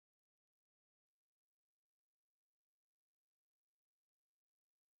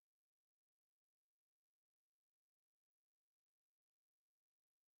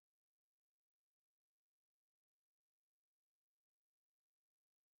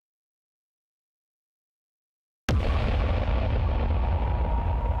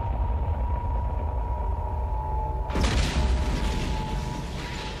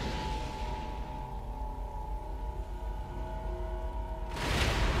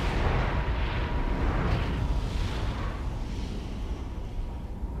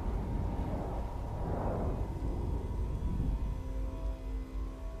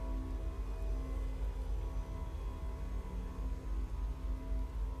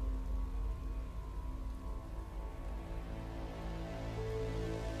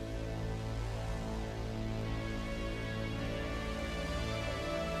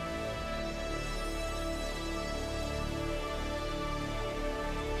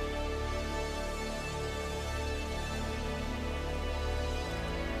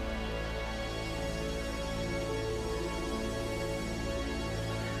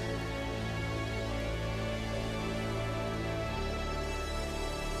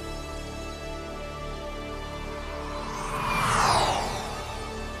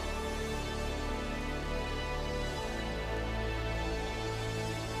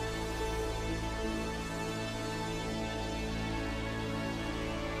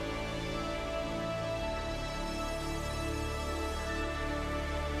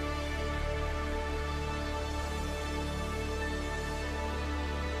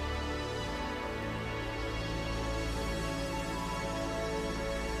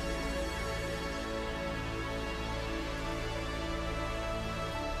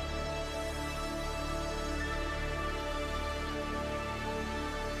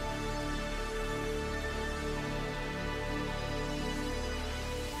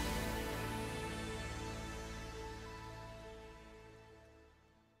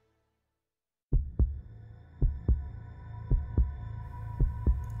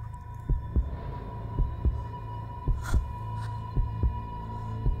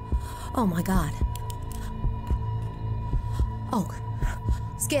Oh my God. Oh,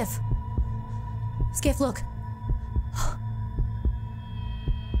 Skiff. Skiff, look.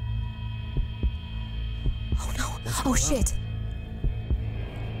 Oh no. Oh shit.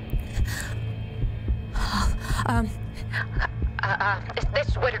 This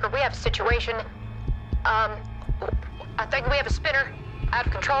is Whitaker. We have a situation. I think we have a spinner out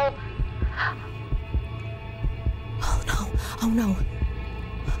of control. Oh no. Oh no.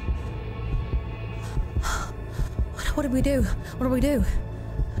 What do we do? What do we do?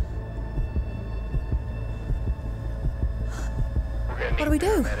 What do we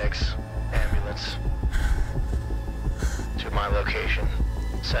do? Medics, ambulance. To my location.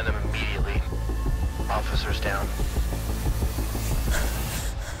 Send them immediately. Officers down.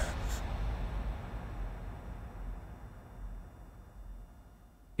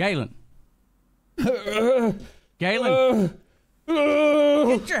 Galen. Galen.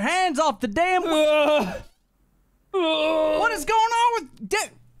 Get your hands off the damn... What is going on with...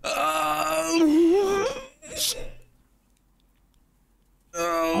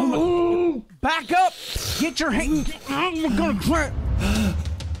 Back up! Get your hand... We're gonna crack...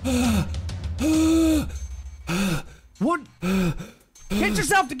 What? Get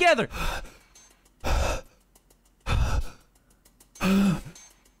yourself together!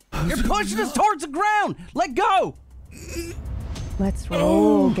 You're pushing us towards the ground! Let go! Let's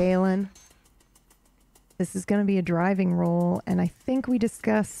roll, Galen. This is going to be a driving roll, and I think we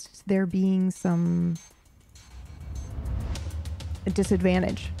discussed there being a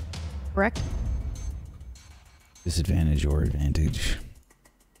disadvantage, correct? Disadvantage or advantage?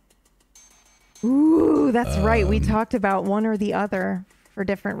 Ooh, that's right. We talked about one or the other for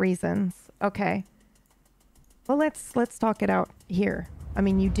different reasons. Okay. Well, let's talk it out here. I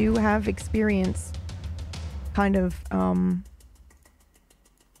mean, you do have experience kind of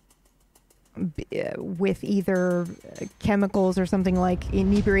with either chemicals or something like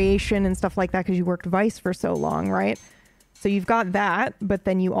inebriation and stuff like that because you worked Vice for so long, right? So you've got that, but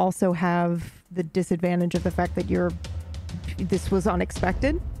then you also have the disadvantage of the fact that this was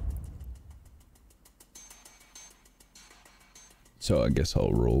unexpected. So I guess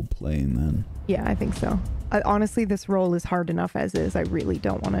I'll role playing then. Yeah, I think so. Honestly, this roll is hard enough as is. I really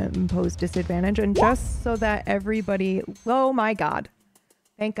don't want to impose disadvantage. And just so that everybody... Oh my God.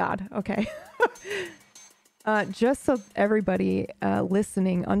 Thank God. Okay. Just so everybody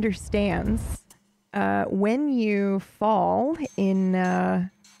listening understands, when you fall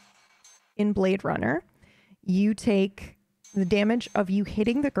in Blade Runner, you take the damage of you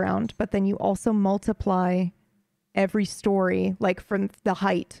hitting the ground, but then you also multiply every story, like from the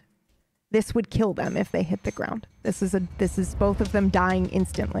height. This would kill them if they hit the ground. This is both of them dying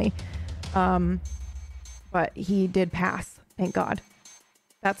instantly. But he did pass, thank God.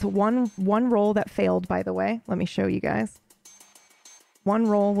 That's one roll that failed, by the way. Let me show you guys. One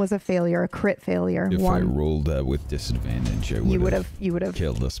roll was a failure, a crit failure. If I rolled that with disadvantage, you would have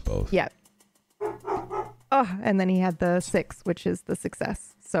killed us both. Yeah. Oh, and then he had the 6, which is the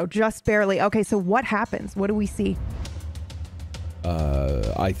success. So just barely. Okay, so what happens? What do we see?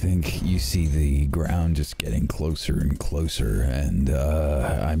 I think you see the ground just getting closer and closer, and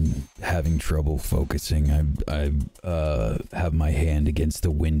I'm having trouble focusing. I have my hand against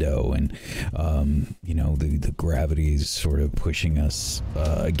the window, and you know, the gravity is sort of pushing us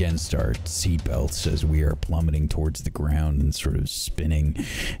against our seatbelts as we are plummeting towards the ground and sort of spinning,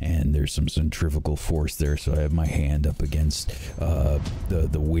 and there's some centrifugal force there. So I have my hand up against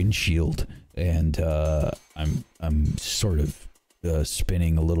the windshield, and I'm sort of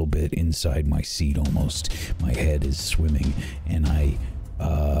spinning a little bit inside my seat almost. My head is swimming, and I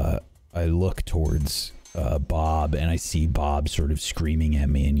look towards Bob, and I see Bob sort of screaming at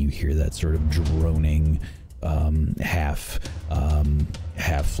me, and you hear that sort of droning half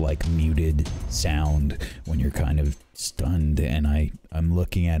like muted sound when you're kind of stunned, and I'm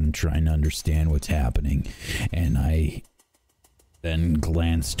looking at him trying to understand what's happening, and I then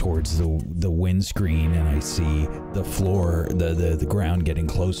glance towards the windscreen, and I see the floor, the ground getting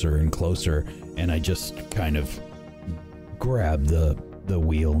closer and closer, and I just kind of grab the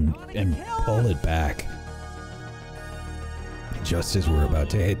wheel and pull it back just as we're about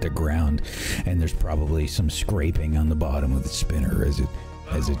to hit the ground, and there's probably some scraping on the bottom of the spinner as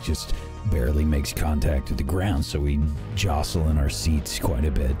it just barely makes contact with the ground, so we jostle in our seats quite a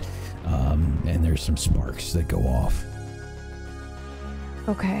bit, and there's some sparks that go off.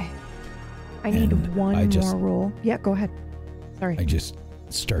 Okay. I need one more roll. Yeah, go ahead. Sorry. I just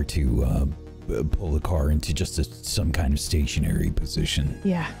start to pull the car into just some kind of stationary position.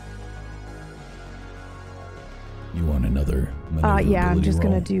 Yeah. You want another Yeah, I'm maneuverability just roll?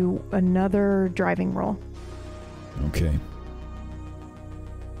 gonna do another driving roll. Okay.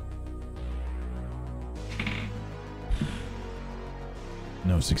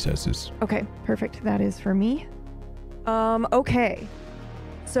 No successes. Okay, perfect. That is for me. Okay.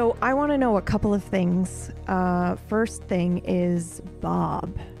 So I want to know a couple of things. First thing is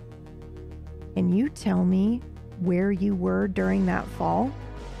Bob. Can you tell me where you were during that fall?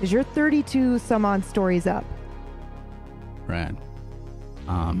 Because you're 32 some odd stories up. Right.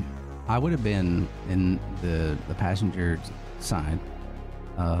 I would have been in the passenger side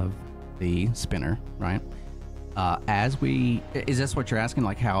of the spinner, right? Is this what you're asking?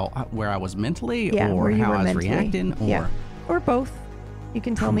 Like where I was mentally, Yeah, or where you how were I was mentally. reacting, or Yeah. Or both. You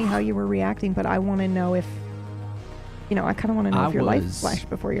can tell me how you were reacting, but I want to know if, I kind of want to know if your life flashed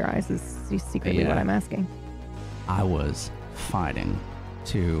before your eyes is secretly what I'm asking. I was fighting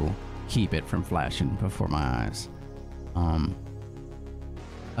to keep it from flashing before my eyes.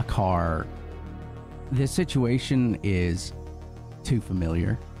 A car. This situation is too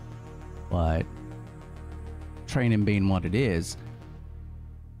familiar, but training being what it is,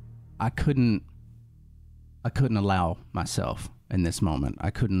 I couldn't allow myself in this moment.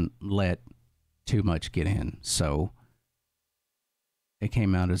 I couldn't let too much get in, so it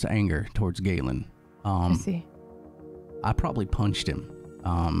came out as anger towards Galen. I see. I probably punched him,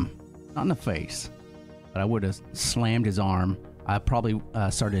 not in the face, but I would have slammed his arm. I probably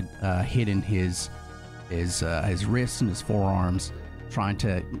started hitting his wrists and his forearms, trying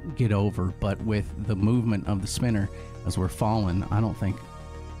to get over. But with the movement of the spinner as we're falling, I don't think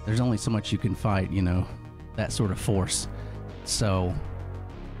there's only so much you can fight, that sort of force. So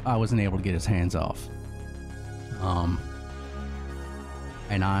I wasn't able to get his hands off.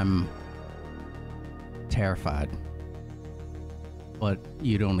 And I'm terrified, but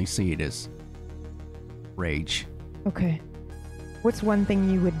you'd only see it as rage. Okay. What's one thing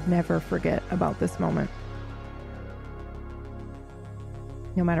you would never forget about this moment?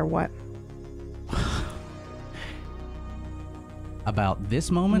 No matter what. About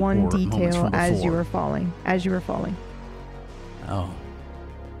this moment? One or moments detail from as you before? were falling. As you were falling. Oh.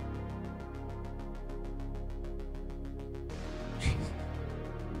 Jeez.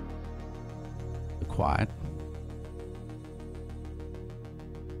 The quiet.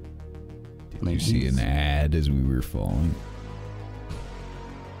 Did you see an ad as we were falling?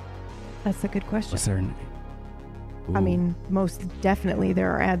 That's a good question. Was there an... I Ooh. mean, most definitely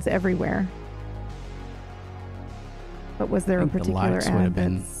there are ads everywhere. But was there a think the particular lights would ad have that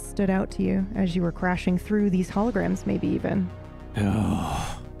been- stood out to you as you were crashing through these holograms, maybe even?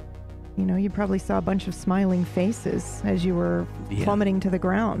 Oh. You probably saw a bunch of smiling faces as you were Yeah. plummeting to the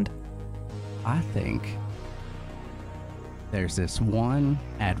ground. I think there's this one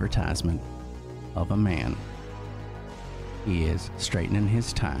advertisement of a man. He is straightening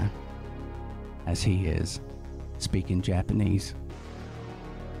his tie as he is speaking Japanese.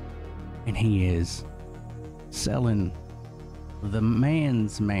 And he is selling the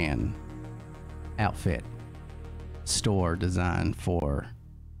man's man outfit store designed for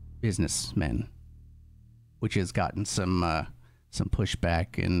businessmen, which has gotten some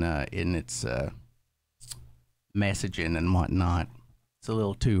pushback in its messaging and whatnot. It's a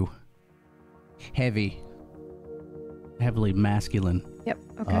little too heavily masculine. Yep.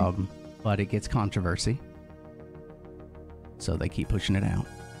 Okay. But it gets controversy, so they keep pushing it out.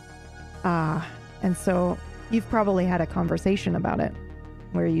 And so you've probably had a conversation about it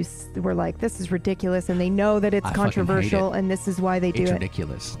where you were like, this is ridiculous, and they know that it's I fucking hate controversial it. and this is why they do It's it.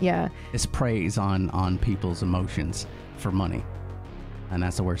 ridiculous. Yeah. This preys on people's emotions for money, and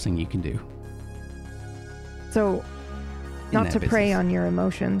that's the worst thing you can do. So, in not that to prey business. on your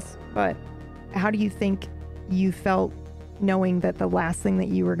emotions, but how do you think you felt knowing that the last thing that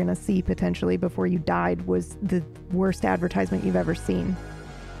you were going to see potentially before you died was the worst advertisement you've ever seen?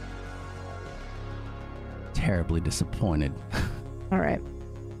 Terribly disappointed. All right.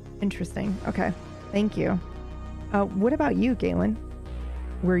 Interesting. Okay. Thank you. What about you, Galen?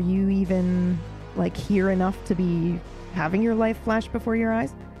 Were you even here enough to be having your life flash before your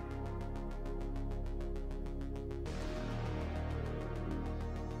eyes?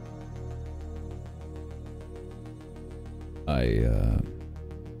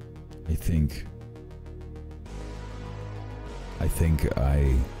 I think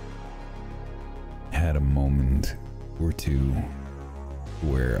I had a moment or two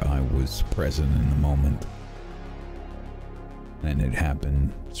where I was present in the moment, and it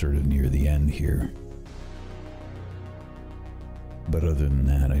happened sort of near the end here. But other than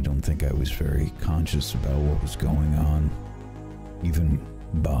that, I don't think I was very conscious about what was going on. Even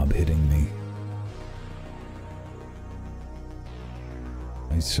Bob hitting me.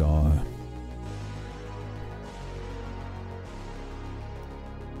 saw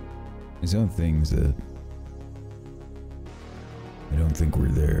things that I don't think were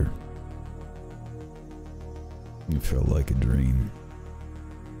there. It felt like a dream.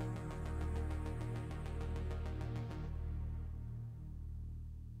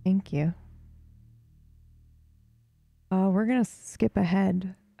 Thank you. We're gonna skip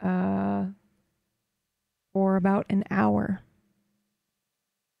ahead for about an hour.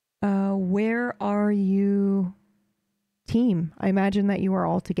 Where are you, team? I imagine that you are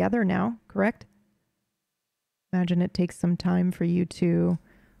all together now, correct? Imagine it takes some time for you to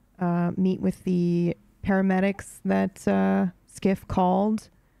meet with the paramedics that Skiff called.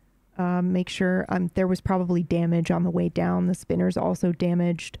 Make sure there was probably damage on the way down. The spinner's also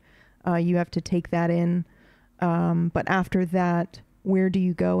damaged. You have to take that in. But after that, where do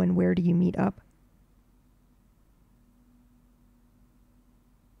you go and where do you meet up?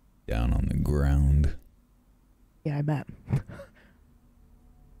 Down on the ground. Yeah, I bet.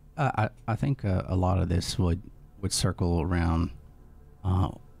 I think a lot of this would circle around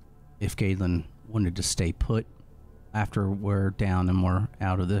if Galen wanted to stay put after we're down and we're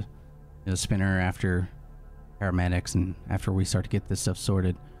out of the spinner, after paramedics and after we start to get this stuff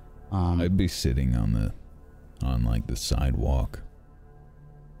sorted. I'd be sitting on like the sidewalk.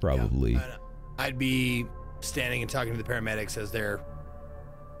 Probably. Yeah, I'd be standing and talking to the paramedics as they're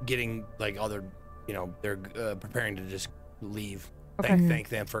getting like all their, they're preparing to just leave. Okay. Thank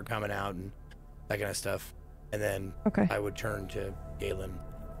them for coming out and that kind of stuff. And then I would turn to Galen.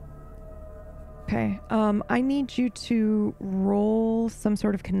 Okay. I need you to roll some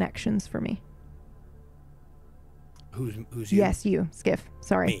sort of connections for me. Who's you? Yes, you, Skiff.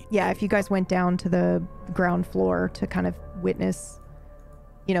 Sorry. Me. Yeah, if you guys went down to the ground floor to kind of witness,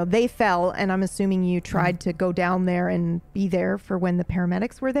 they fell, and I'm assuming you tried to go down there and be there for when the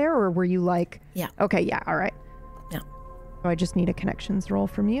paramedics were there, or were you like... Yeah. Okay, yeah, all right. Yeah. So I just need a connections roll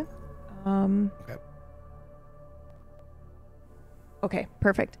from you. Okay. Okay,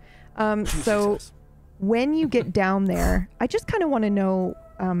 perfect. So when you get down there, I just kind of want to know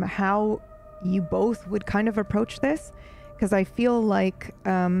how you both would kind of approach this, because I feel like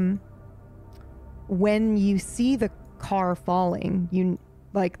when you see the car falling,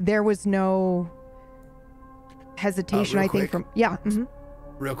 there was no hesitation, I think, from... Yeah. Mm-hmm.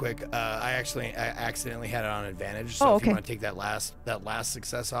 Real quick, I accidentally had it on advantage. So if you want to take that last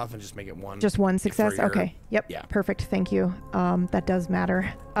success off and just make it one. Just one success? Okay. Yep. Yeah. Perfect. Thank you. That does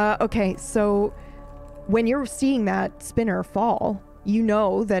matter. Okay. So when you're seeing that spinner fall, you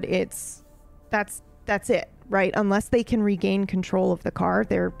know that that's it, right? Unless they can regain control of the car,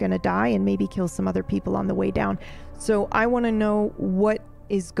 they're going to die and maybe kill some other people on the way down. So I want to know what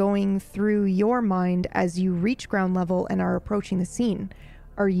is going through your mind as you reach ground level and are approaching the scene.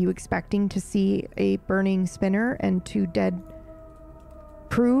 Are you expecting to see a burning spinner and 2 dead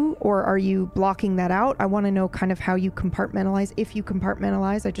crew, or are you blocking that out? I want to know kind of how you compartmentalize. If you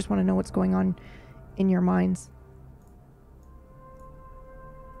compartmentalize, I just want to know what's going on in your minds.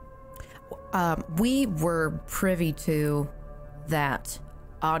 We were privy to that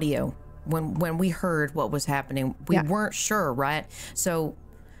audio when we heard what was happening. We weren't sure, right? So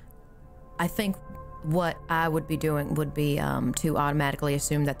I think what I would be doing would be to automatically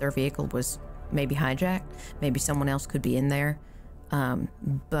assume that their vehicle was maybe hijacked. Maybe someone else could be in there.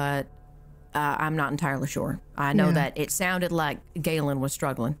 But I'm not entirely sure. I know that it sounded like Galen was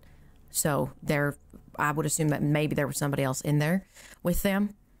struggling. So I would assume that maybe there was somebody else in there with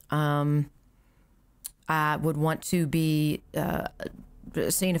them. I would want to be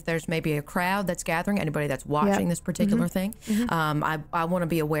seeing if there's maybe a crowd that's gathering, anybody that's watching this particular thing. I want to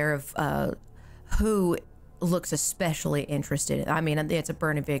be aware of who looks especially interested. I mean, it's a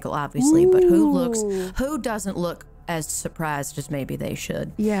burning vehicle, obviously, but who doesn't look as surprised as maybe they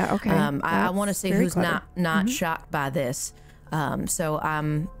should. Yeah, okay. I want to see who's not shocked by this. So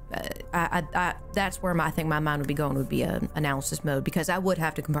that's where I think my mind would be going, would be an analysis mode, because I would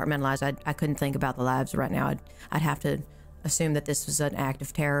have to compartmentalize. I couldn't think about the lives right now. I'd have to assume that this was an act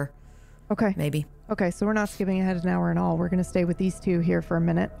of terror. Okay. Maybe. Okay, so we're not skipping ahead an hour and all. We're going to stay with these two here for a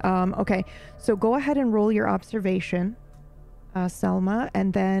minute. Okay, so go ahead and roll your observation, Selma,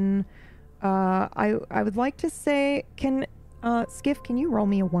 and then I would like to say, Skiff, can you roll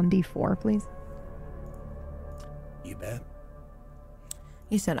me a 1d4, please? You bet.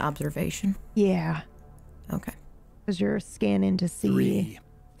 You said observation? Yeah. Okay. Because you're scanning to see...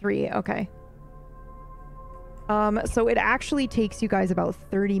 3, okay. So it actually takes you guys about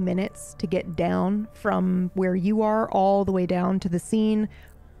 30 minutes to get down from where you are all the way down to the scene.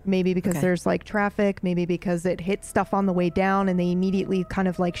 Maybe because Okay. there's like traffic, maybe because it hit stuff on the way down and they immediately kind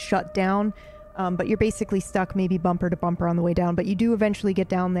of like shut down. But you're basically stuck maybe bumper to bumper on the way down. But you do eventually get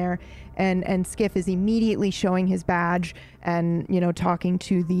down there, and Skiff is immediately showing his badge and, you know, talking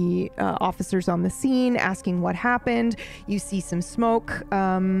to the officers on the scene, asking what happened. You see some smoke.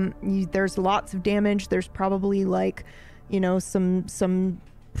 There's lots of damage. There's probably like, you know, some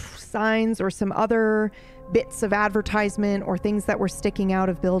signs or some other bits of advertisement or things that were sticking out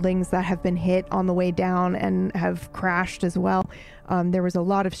of buildings that have been hit on the way down and have crashed as well. There was a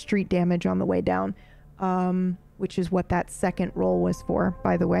lot of street damage on the way down, which is what that second roll was for,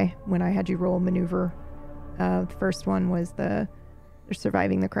 by the way, when I had you roll maneuver. The first one was the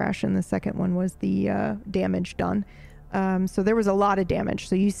surviving the crash, and the second one was the damage done. So there was a lot of damage.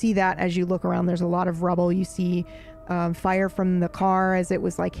 So you see that as you look around, there's a lot of rubble. You see fire from the car as it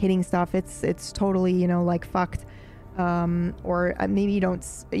was like hitting stuff. It's totally, you know, like fucked. Or maybe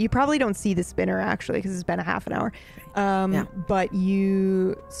you probably don't see the spinner actually because it's been a half an hour. Yeah. But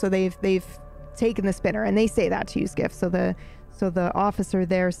so they've taken the spinner, and they say that to you, Skiff. So the officer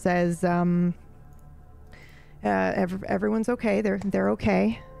there says everyone's okay. They're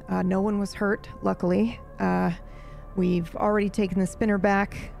okay. No one was hurt, luckily. We've already taken the spinner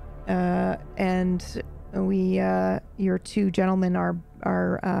back, and your two gentlemen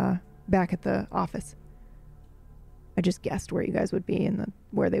are back at the office. I just guessed where you guys would be and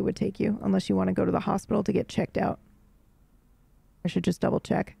where they would take you, unless you want to go to the hospital to get checked out. I should just double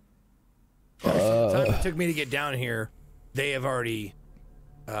check. The time it took me to get down here, they have already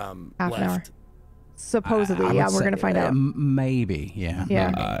Half left. an hour. Supposedly, I yeah, would we're say, gonna find out. Maybe, yeah.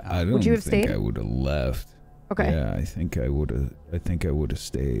 Yeah. I don't Would you have think stayed? I would have left. Okay. Yeah, I think I would have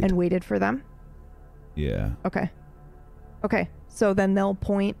stayed. And waited for them? Yeah. Okay. So then they'll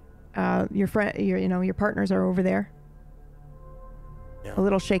point your partners are over there. Yeah. A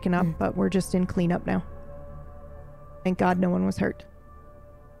little shaken up, but we're just in cleanup now. Thank God no one was hurt.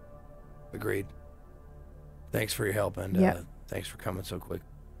 Agreed. Thanks for your help, and thanks for coming so quick.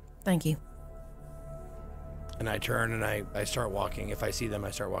 Thank you. And I turn and I start walking. If I see them, I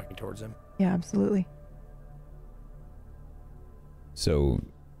start walking towards them. Yeah, absolutely. So,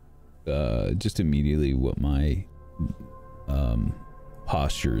 just immediately what my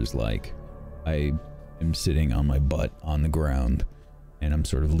posture is like. I am sitting on my butt on the ground, and I'm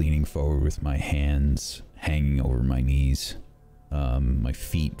sort of leaning forward with my hands hanging over my knees, my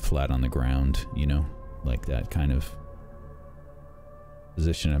feet flat on the ground, you know, like that kind of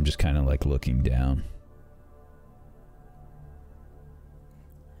position. I'm just kind of like looking down.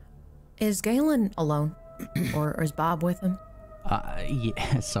 Is Galen alone, or is Bob with him?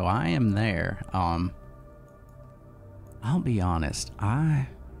 Yeah, so I am there. I'll be honest, I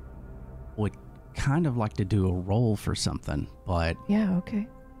would kind of like to do a roll for something, but Yeah, okay.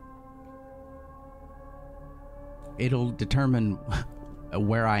 it'll determine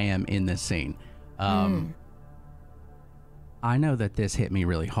where I am in this scene. I know that this hit me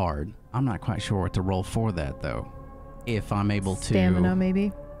really hard. I'm not quite sure what to roll for that, though. If I'm able to... Stamina,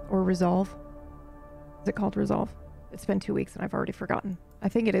 maybe? Or resolve? Is it called resolve? It's been 2 weeks and I've already forgotten. I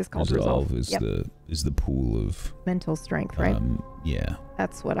think it is called resolve. Is Yep. is the pool of Mental strength, right? yeah.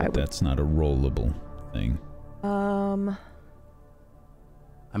 That's what I But would... that's not a rollable thing. I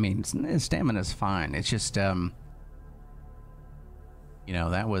mean, stamina's fine. It's just, you know,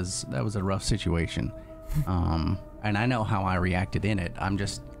 that was a rough situation. And I know how I reacted in it. I'm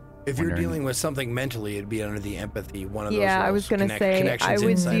just If you're wondering- dealing with something mentally, it'd be under the empathy. One of those. Yeah, I roles. was gonna say connections,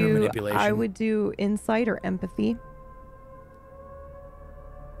 insight, or manipulation. I would do insight or empathy,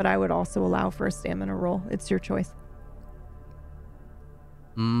 but I would also allow for a stamina roll. It's your choice.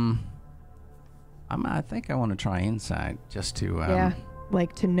 I think I want to try insight just to Yeah,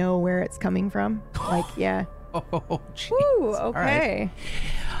 like to know where it's coming from. Like, yeah. Oh, jeez. Ooh, okay.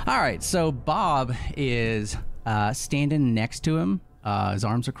 All right, so Bob is standing next to him. His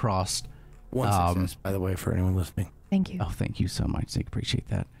arms are crossed. One success, by the way, for anyone listening. Thank you. Oh, thank you so much, Zeke. Appreciate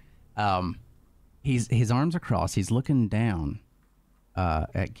that. His arms are crossed. He's looking down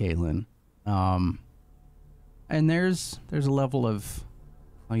at Galen. And there's a level of,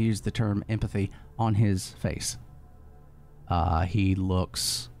 I'll use the term empathy, on his face. He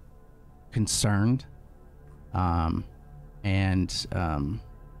looks concerned. I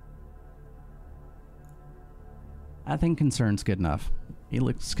think concerned's good enough. He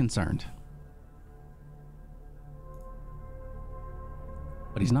looks concerned.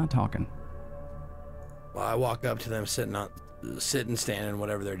 But he's not talking. Well, I walk up to them, sitting, standing,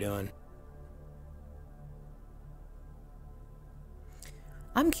 whatever they're doing.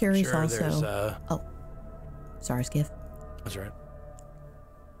 I'm curious Sure, also. there's, Oh, sorry, Skiff. That's right.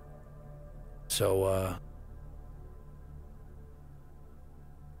 So,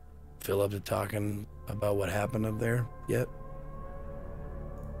 feel up to talking about what happened up there yet?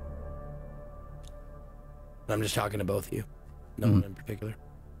 I'm just talking to both of you. No one in particular.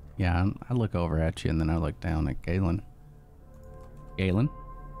 Yeah, I look over at you and then I look down at Galen. Galen?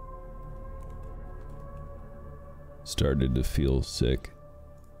 Started to feel sick.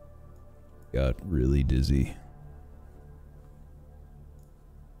 Got really dizzy.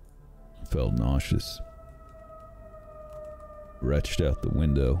 Felt nauseous. Retched out the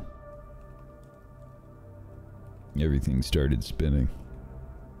window. Everything started spinning.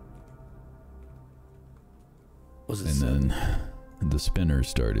 Was it And then the spinner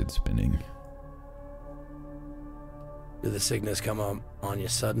started spinning. Did the sickness come up on you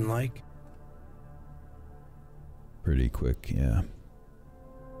sudden like? Pretty quick, yeah.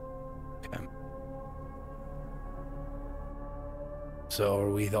 Okay. So are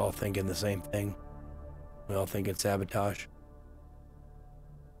we all thinking the same thing? We all think it's sabotage?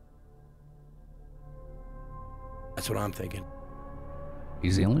 That's what I'm thinking.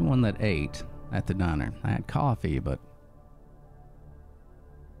 He's the only one that ate at the diner. I had coffee, but...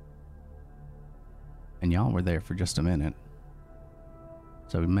 And y'all were there for just a minute.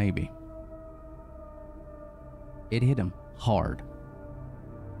 So maybe. It hit him hard.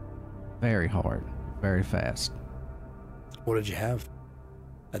 Very hard. Very fast. What did you have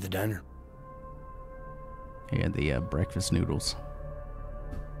at the diner? He had the breakfast noodles.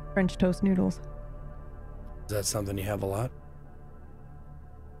 French toast noodles. Is that something you have a lot?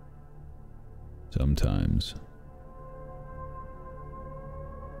 Sometimes.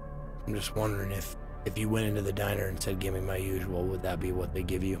 I'm just wondering if you went into the diner and said, give me my usual, would that be what they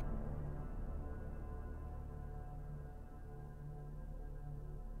give you?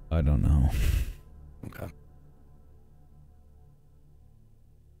 I don't know. Okay.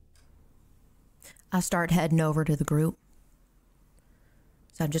 I start heading over to the group.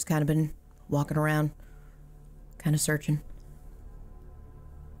 So I've just kind of been walking around, kind of searching.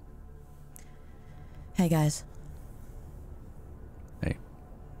 Hey guys. Hey.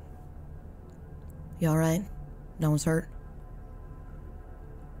 You alright? No one's hurt?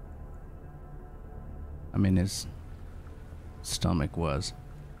 I mean, his stomach was.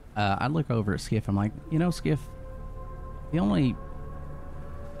 I look over at Skiff. I'm like, you know, Skiff, the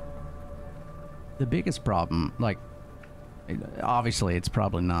biggest problem, like, obviously it's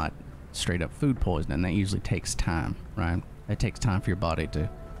probably not straight up food poisoning. That usually takes time, right? It takes time for your body to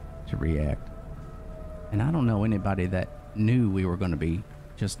react. And I don't know anybody that knew we were going to be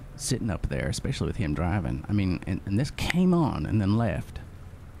just sitting up there, especially with him driving. I mean, and this came on and then left.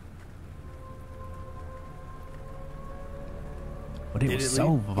 But it was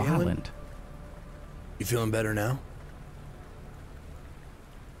so violent. You feeling better now?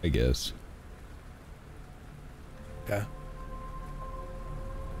 I guess. Okay.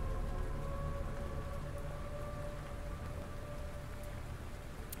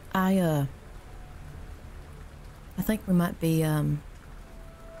 I think we might be, I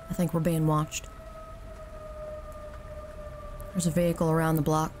think we're being watched. There's a vehicle around the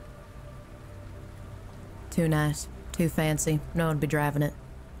block. Too nice, too fancy. No one would be driving it.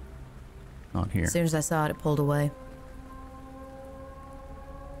 Not here. As soon as I saw it, it pulled away.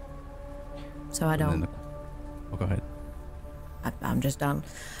 So I don't. Oh, go ahead. I'm just don't.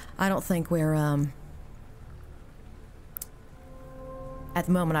 I don't think we're at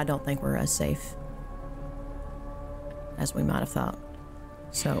the moment. I don't think we're as safe as we might have thought.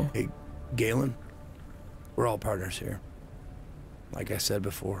 So. Hey, Galen, we're all partners here. Like I said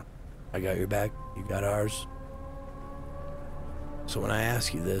before, I got your back, you got ours. So when I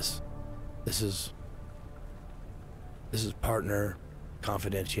ask you this is partner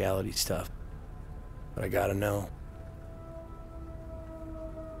confidentiality stuff. But I gotta know.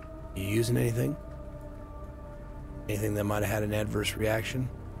 You using anything? Anything that might have had an adverse reaction?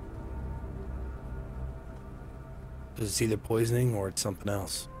 Because it's either poisoning or it's something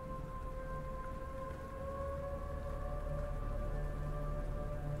else.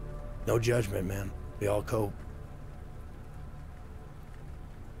 No judgment, man. We all cope.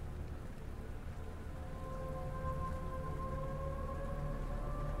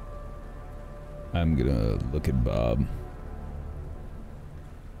 I'm gonna look at Bob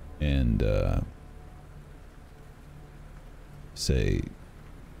and say,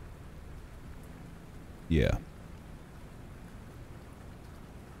 yeah.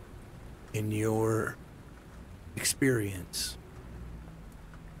 In your experience,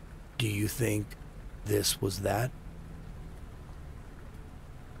 do you think this was that?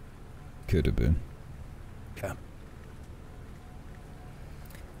 Could have been. Okay.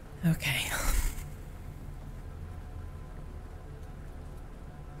 Okay.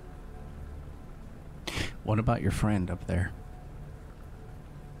 What about your friend up there?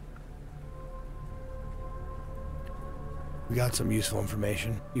 We got some useful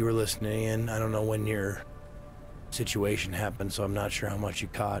information. You were listening in. I don't know when your situation happened, so I'm not sure how much you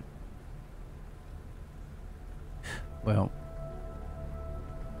caught. Well,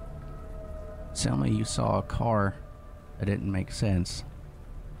 tell me you saw a car that didn't make sense.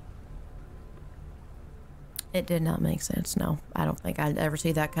 It did not make sense, no. I don't think I'd ever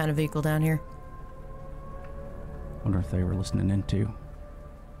see that kind of vehicle down here. Wonder if they were listening in too.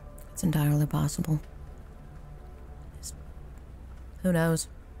 It's entirely possible. Who knows?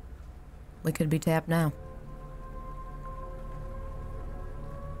 We could be tapped now.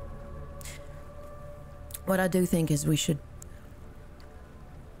 What I do think is we should,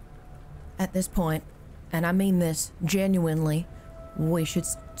 at this point, and I mean this genuinely, we should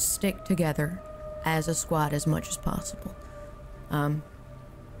stick together as a squad as much as possible. I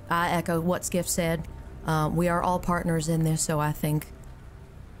echo what Skiff said. We are all partners in this, so I think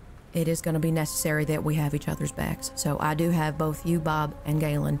it is going to be necessary that we have each other's backs. So I do have both you, Bob, and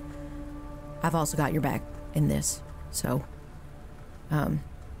Galen. I've also got your back in this. So,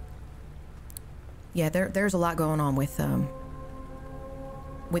 yeah, there's a lot going on with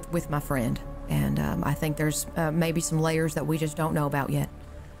my friend, and I think there's maybe some layers that we just don't know about yet.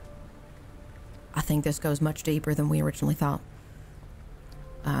 I think this goes much deeper than we originally thought.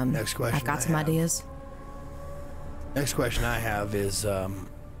 Next question. I've got some ideas. Next question I have is,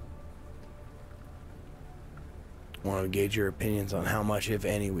 want to gauge your opinions on how much, if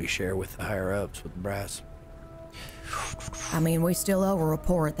any, we share with the higher-ups, with the brass. I mean, we still owe a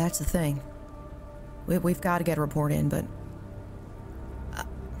report, that's the thing. We've got to get a report in, but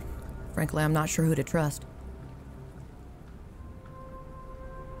frankly, I'm not sure who to trust.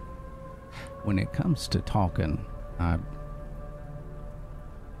 When it comes to talking, I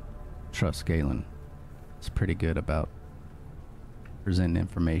trust Galen. It's pretty good about presenting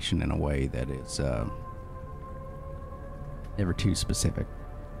information in a way that is never too specific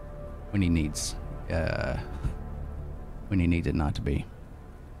when he needs it not to be.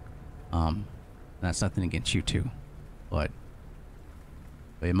 That's nothing against you two, but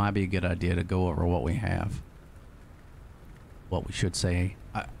it might be a good idea to go over what we have, what we should say.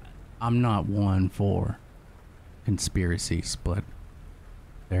 I'm not one for conspiracies, but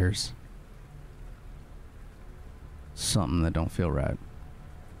there's something that don't feel right.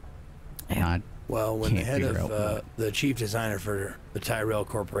 And well, when the head of the chief designer for the Tyrell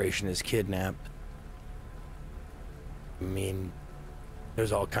Corporation is kidnapped, I mean,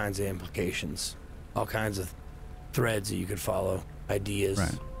 there's all kinds of implications, all kinds of threads that you could follow, ideas,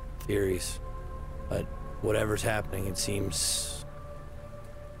 right, theories. But whatever's happening, it seems,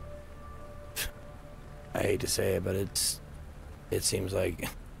 I hate to say it, but it seems like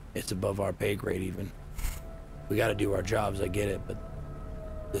it's above our pay grade even. We got to do our jobs, I get it, but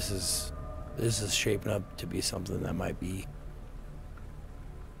this is shaping up to be something that might be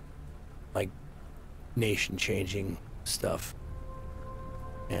like nation-changing stuff.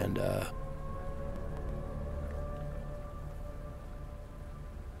 And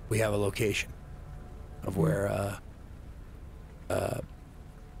we have a location of where Kano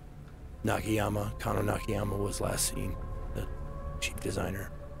Nakayama was last seen, the chief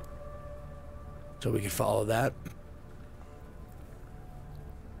designer. So we could follow that.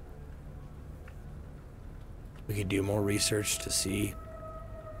 We could do more research to see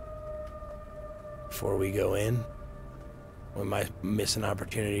before we go in. We might miss an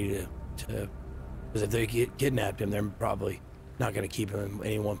opportunity to because if they kidnapped him, they're probably not going to keep him in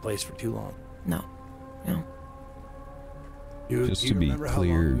any one place for too long. No. Just to be remember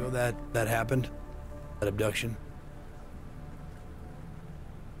clear, how long ago that happened? That abduction?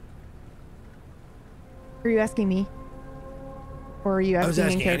 Are you asking me? Or are you asking, I was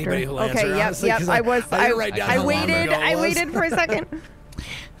asking in character? anybody who'll Okay, answer, yep, honestly, yep. 'cause I was. I didn't write down how long ago I it was. waited for a second.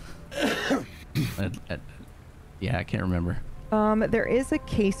 Yeah, I can't remember. There is a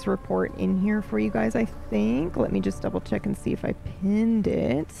case report in here for you guys, I think. Let me just double check and see if I pinned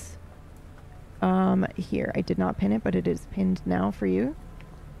it. Here, I did not pin it, but it is pinned now for you.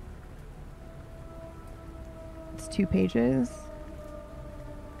 It's 2 pages.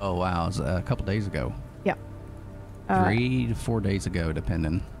 Oh wow, it was a couple days ago. Yeah. 3 to 4 days ago,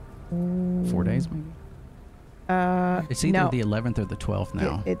 depending. 4 days maybe. It's either no. the 11th or the 12th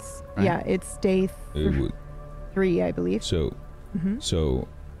now. It's right? Yeah, it's day 3, I believe. So, so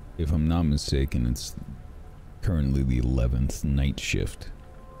if I'm not mistaken, it's currently the 11th night shift.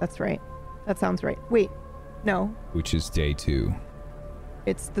 That's right. That sounds right. Wait, no. Which is day 2.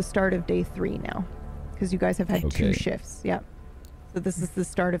 It's the start of day 3 now, because you guys have had 2 shifts. Yep. So this is the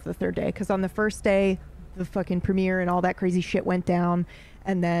start of the 3rd day. Because on the first day, the fucking premiere and all that crazy shit went down.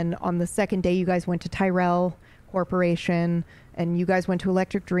 And then on the second day, you guys went to Tyrell Corporation, and you guys went to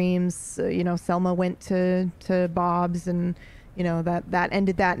Electric Dreams. You know, Selma went to Bob's, and you know that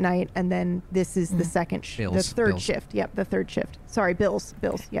ended that night. And then this is the second, the third shift. Yep, the third shift. Sorry, Bill's.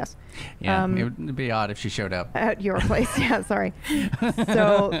 Yes. Yeah, it would be odd if she showed up at your place. Yeah, sorry.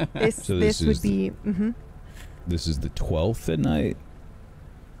 So this would be. This is the 12th at night.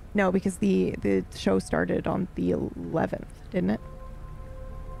 No, because the show started on the 11th, didn't it?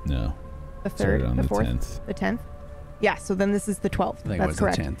 No. The third, on the fourth, 10th. the 10th. Yeah, so then this is the 12th. I think That's it was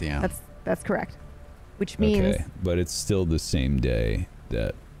correct. the 10th, yeah. That's correct. Which means but it's still the same day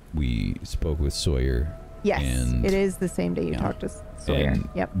that we spoke with Sawyer. Yes, and, it is the same day you talked to Sawyer. And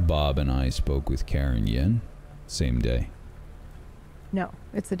yep. Bob and I spoke with Karen Yin. Same day. No,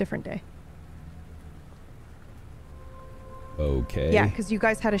 it's a different day. Okay. Yeah, because you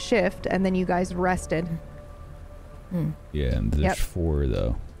guys had a shift and then you guys rested. Yeah, and there's 4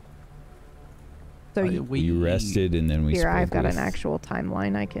 though. So we rested and then we here spoke I've got with... an actual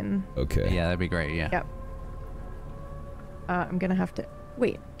timeline I can. Okay. Yeah, that'd be great. Yeah. Yep. I'm gonna have to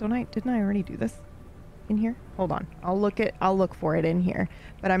wait. Didn't I already do this in here? Hold on. I'll look for it in here.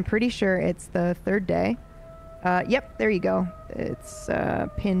 But I'm pretty sure it's the third day. Yep, there you go. It's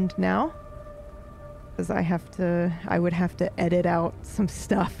pinned now. Because I would have to edit out some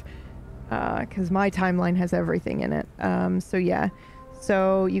stuff. Because my timeline has everything in it. So yeah.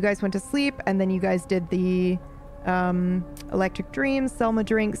 So you guys went to sleep, and then you guys did the Electric Dreams. Selma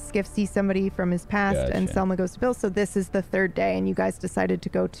drinks, Skiff sees somebody from his past, and Selma goes to Bill. So this is the third day, and you guys decided to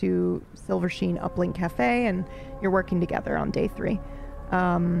go to Silver Sheen Uplink Cafe, and you're working together on day 3.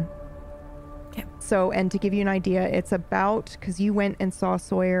 So, and to give you an idea, it's about, because you went and saw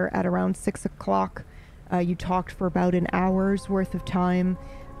Sawyer at around 6 o'clock. You talked for about an hour's worth of time.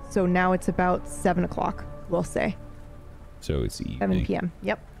 So now it's about 7 o'clock, we'll say. So it's evening. 7 p.m.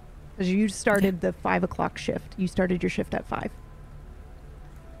 Yep. Because you started the 5 o'clock shift. You started your shift at 5.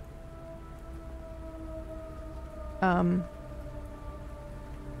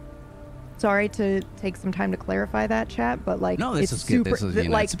 Sorry to take some time to clarify that, chat, but like, no, this is good. This is,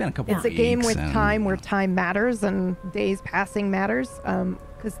 like, it's been a couple it's weeks. It's a game with time where time matters and days passing matters,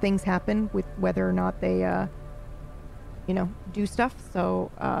 because things happen with whether or not they, do stuff.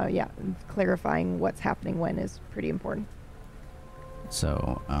 So, yeah, clarifying what's happening when is pretty important.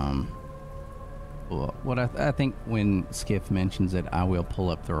 So, what I think when Skiff mentions it, I will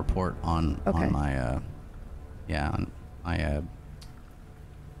pull up the report on my,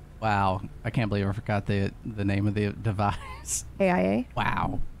 wow, I can't believe I forgot the name of the device. AIA?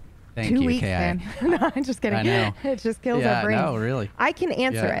 Wow. Thank 2 you, weeks, KIA. man. No, I'm just kidding. I know. It just kills our brain. No, really. I can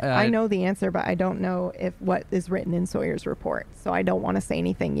answer it. I know the answer, but I don't know if what is written in Sawyer's report. So I don't want to say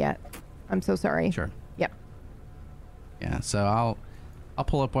anything yet. I'm so sorry. Sure. Yep. Yeah, so I'll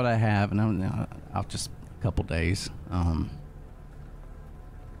pull up what I have, and I'll just a couple days. I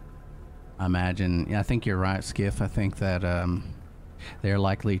imagine. Yeah, I think you're right, Skiff. I think that they're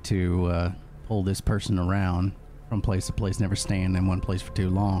likely to pull this person around from place to place, never staying in one place for too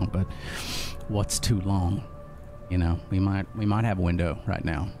long. But what's too long? You know, we might have a window right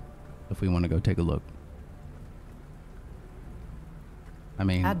now if we want to go take a look. I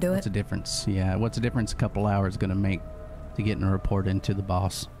mean, I'd do what's the difference? Yeah, what's the difference a couple hours going to make to getting a report into the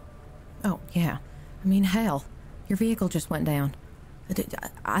boss? Oh, yeah. I mean, hell, your vehicle just went down.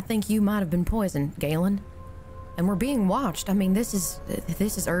 I think you might have been poisoned, Galen. And we're being watched. I mean, this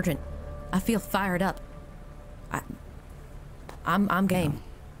is urgent. I feel fired up. I'm game.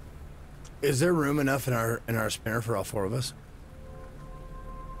 Is there room enough in our spinner for all 4 of us?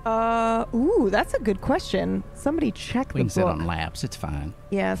 Ooh, that's a good question. Somebody check the book. We can sit on laps. It's fine.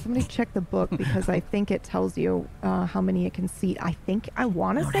 Yeah, somebody check the book because I think it tells you how many it can seat. I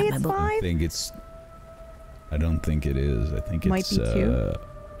want to say it's 5. I don't think it is. I think Might it's be 2.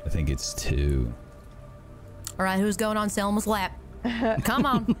 I think it's 2. All right, who's going on Selma's lap? Come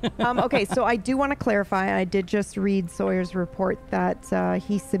on. Okay, so I do want to clarify. I did just read Sawyer's report that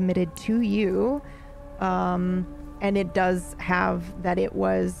he submitted to you. And it does have that it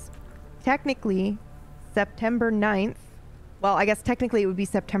was technically September 9th. Well, I guess technically it would be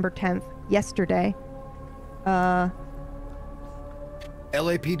September 10th, yesterday.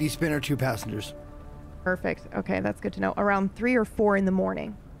 LAPD spinner, 2 passengers. Perfect. Okay, that's good to know. Around 3 or 4 in the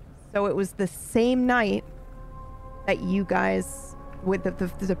morning. So it was the same night that you guys, with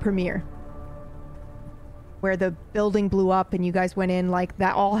the premiere, where the building blew up and you guys went in, like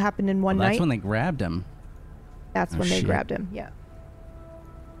that all happened in one night? That's when they grabbed him. That's when they grabbed him, yeah.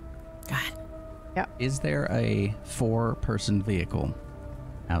 God. Yeah. Is there a 4-person vehicle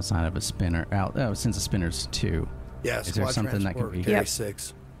outside of a spinner. Since a spinner's 2. Yeah, is there something that can be? Carry Yep.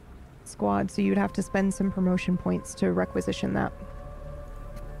 6. Squad, so you'd have to spend some promotion points to requisition that.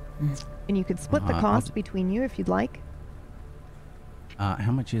 And you could split the cost between you if you'd like.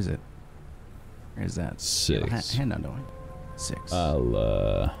 How much is it? Or is that 6? Hand on to me. 6.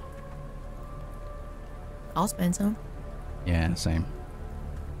 I'll spend some. Yeah, same.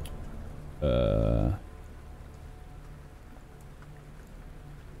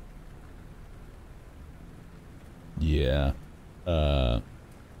 Yeah.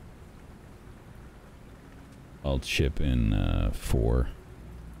 I'll chip in 4.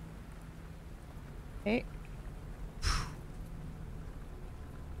 Okay.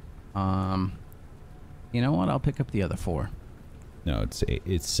 You know what? I'll pick up the other 4. No, it's 8.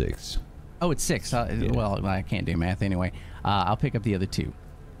 It's 6. Oh, it's 6. Yeah. Well, I can't do math anyway. I'll pick up the other 2. Is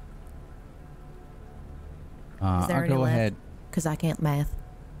there I'll any go left? ahead. Because I can't math.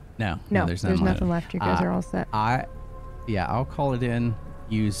 No, there's nothing left. You guys are all set. I'll call it in.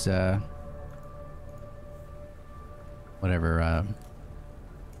 Use whatever.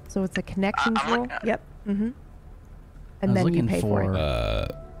 So it's a connections roll. Yep. Mm-hmm. And I was then you looking pay for it.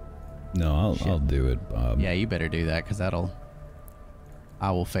 No, I'll do it, Bob. Yeah, you better do that because I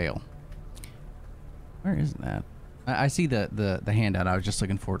will fail. Where is that? I see the handout. I was just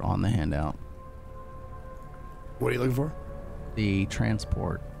looking for it on the handout. What are you looking for? The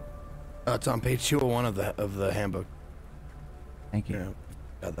transport. It's on page 201 of the handbook. Thank you. Yeah,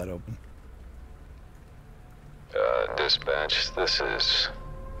 got that open. Dispatch, this is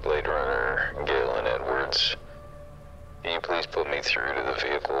Blade Runner Galen Edwards. Can you please put me through to the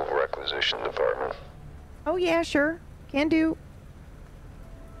vehicle requisition department? Oh yeah, sure. Can do.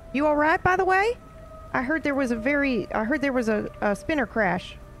 You all right, by the way? I heard there was a spinner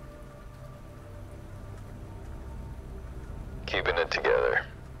crash. Keeping it together.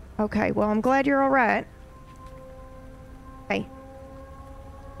 Okay, well, I'm glad you're all right. Hey.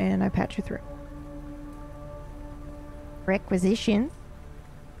 And I patch you through. Requisitions.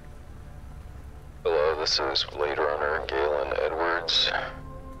 Hello, this is Blade Runner Galen Edwards.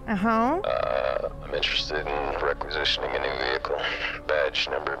 Uh-huh. I'm interested in requisitioning a new vehicle. Badge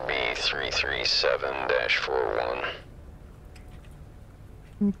number B337-41.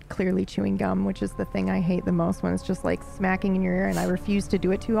 I'm clearly chewing gum, which is the thing I hate the most when it's just like smacking in your ear, and I refuse to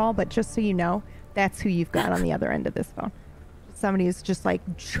do it to you all, but just so you know, that's who you've got on the other end of this phone. Somebody who's just like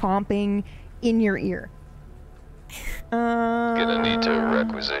chomping in your ear. Gonna need to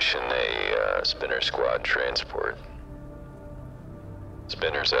requisition a spinner squad transport.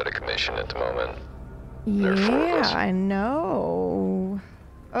 Spinner's out of commission at the moment. There are 4 of us. Yeah, I know.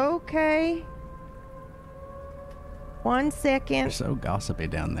 Okay. 1 second. They're so gossipy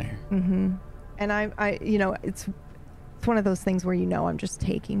down there. Mm-hmm. And I you know, it's one of those things where, you know, I'm just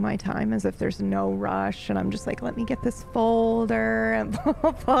taking my time as if there's no rush, and I'm just like, let me get this folder and blah,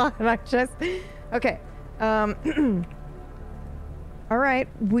 blah, blah. And I just, okay. All right.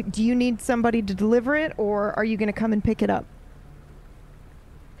 Do you need somebody to deliver it, or are you going to come and pick it up?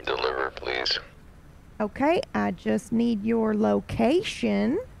 Deliver, please. Okay. I just need your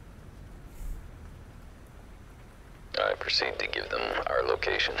location. I proceed to give them our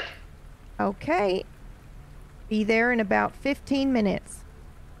location. Okay. Be there in about 15 minutes.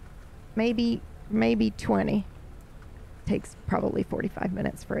 Maybe 20. Takes probably 45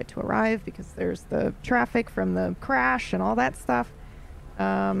 minutes for it to arrive because there's the traffic from the crash and all that stuff.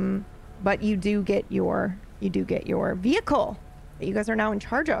 But you do get your vehicle that you guys are now in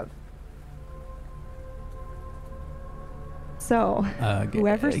charge of. So,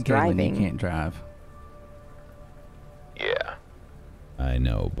 whoever's Galen, driving. you can't drive. Yeah. I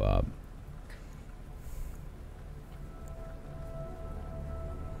know, Bob.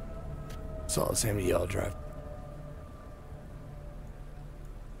 It's all the same to y'all drive.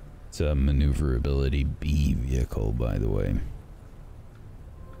 It's a maneuverability B vehicle, by the way.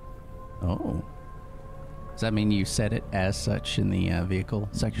 Oh. Does that mean you set it as such in the vehicle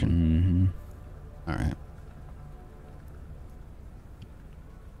section? Mm-hmm. All right.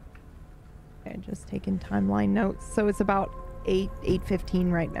 Okay, just taking timeline notes. So it's about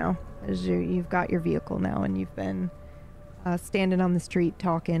 8:15 right now. As you've got your vehicle now, and you've been standing on the street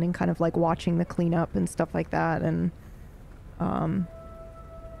talking and kind of like watching the cleanup and stuff like that. And all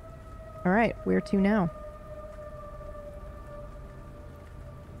right, where to now?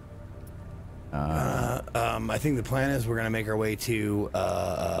 I think the plan is we're gonna make our way to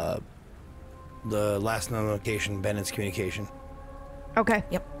the last known location, Bennett's Communication. Okay.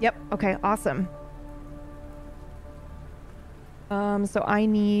 Yep. Okay. Awesome. So I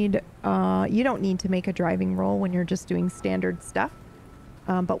need. You don't need to make a driving roll when you're just doing standard stuff.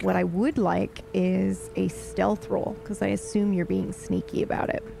 But what I would like is a stealth roll, because I assume you're being sneaky about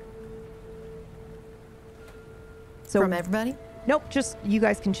it. So, From everybody? Nope, just you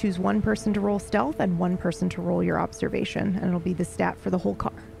guys can choose one person to roll stealth and one person to roll your observation, and it'll be the stat for the whole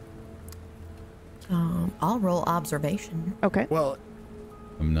car. I'll roll observation. Okay. Well,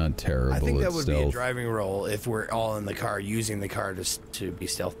 I'm not terrible I think at that would be a stealth. driving roll if we're all in the car using the car to be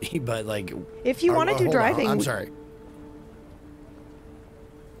stealthy. But like, If you want to do hold on, driving, I'm sorry.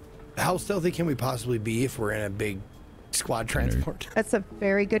 How stealthy can we possibly be if we're in a big squad transport? That's a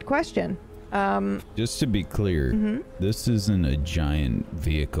very good question. Just to be clear, this isn't a giant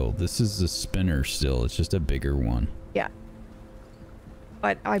vehicle. This is a spinner still. It's just a bigger one. Yeah.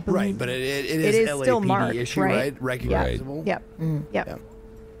 But I believe Right, but it is LAPD still marked, issue, right? Recognizable. Yep. Yep. Yeah.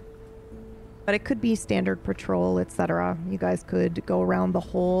 But it could be standard patrol, etc. You guys could go around the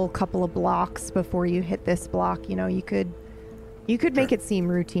whole couple of blocks before you hit this block. You know, you could make it seem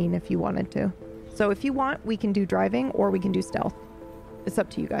routine if you wanted to. So if you want, we can do driving or we can do stealth. It's up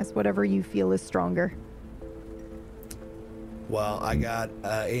to you guys, whatever you feel is stronger. Well, I got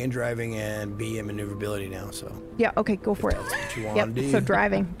A in driving and B in maneuverability now, so. Yeah, okay, go for it. That's what you want Yep, to do. so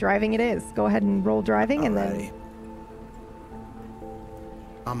driving it is. Go ahead and roll driving and then... Alrighty.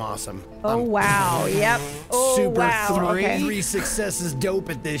 I'm awesome. Oh, I'm wow, yep. Oh, super wow, okay. three successes dope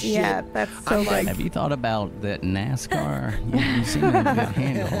at this shit. Yeah, that's so I'm good. like, Have you thought about that NASCAR? You seem to have a good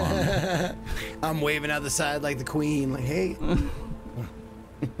handle on it. I'm waving out the side like the queen, like, hey.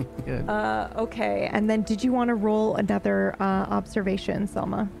 Good. Okay, and then did you want to roll another observation,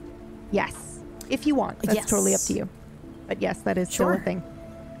 Selma? Yes, if you want. That's totally up to you. But yes, that is still a thing.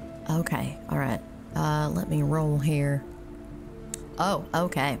 Okay, all right. Let me roll here. Oh,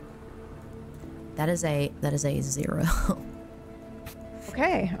 okay. That is a 0.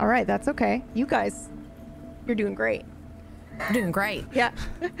 Okay, all right, that's okay. You guys, you're doing great. You're doing great. Yeah.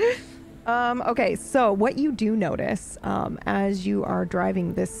 Okay, so what you do notice as you are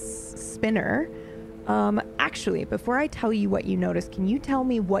driving this spinner, actually, before I tell you what you notice, can you tell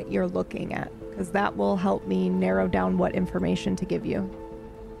me what you're looking at? Because that will help me narrow down what information to give you.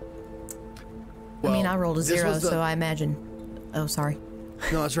 I mean, I rolled a this 0, was the- so I imagine... Oh, sorry.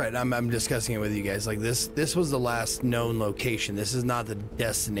 No, that's right. I'm discussing it with you guys. Like this was the last known location. This is not the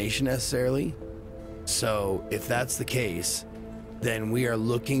destination necessarily. So if that's the case, then we are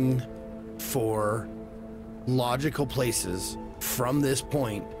looking for logical places from this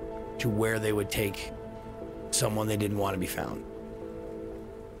point to where they would take someone they didn't want to be found.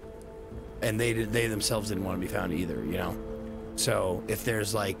 And they themselves didn't want to be found either, you know? So if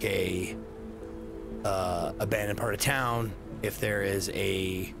there's like a abandoned part of town, if there is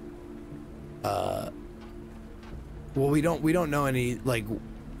a well, we don't know any, like,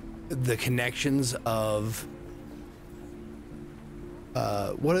 the connections of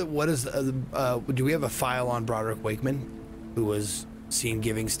what is do we have a file on Broderick Wakeman, who was seen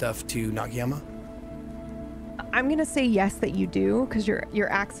giving stuff to Nakayama? I'm gonna say yes that you do, because you're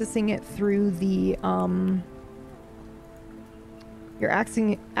accessing it through the you're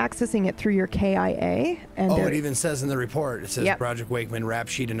accessing it through your KIA, and it even says in the report, it says Yep. Broderick Wakeman rap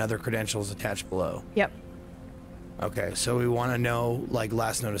sheet and other credentials attached below. Yep. Okay, so we want to know, like,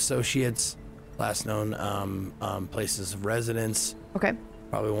 last known associates, last known places of residence. Okay.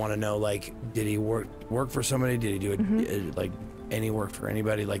 Probably want to know, like, did he work for somebody? Did he do like any work for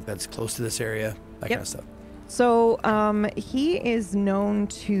anybody, like, that's close to this area? That kind of stuff. So he is known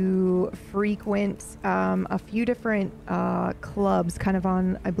to frequent a few different clubs, kind of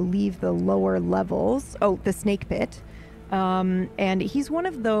on, I believe, the lower levels. Oh, the Snake Pit. And he's one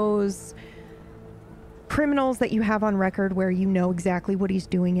of those criminals that you have on record where you know exactly what he's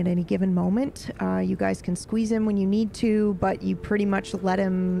doing at any given moment. You guys can squeeze him when you need to, but you pretty much let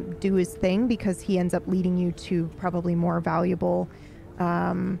him do his thing because he ends up leading you to probably more valuable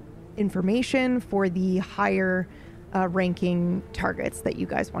information for the higher ranking targets that you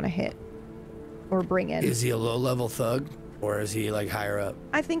guys want to hit or bring in. Is he a low-level thug, or is he, like, higher up?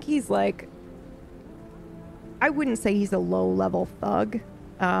 I think he's like, I wouldn't say he's a low-level thug,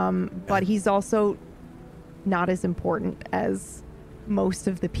 but he's also not as important as most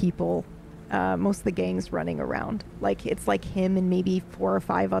of the people, most of the gangs running around. Like, it's like him and maybe 4 or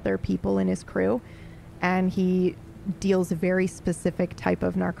 5 other people in his crew, and he deals a very specific type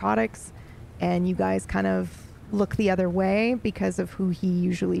of narcotics, and you guys kind of look the other way because of who he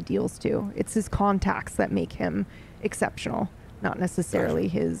usually deals to. It's his contacts that make him exceptional, not necessarily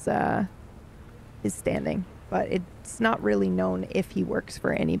his standing. But it's not really known if he works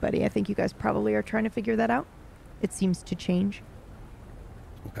for anybody. I think you guys probably are trying to figure that out. It seems to change.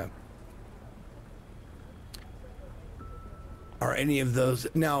 Okay. Are any of those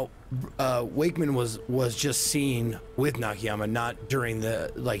now? Wakeman was just seen with Nakayama, not during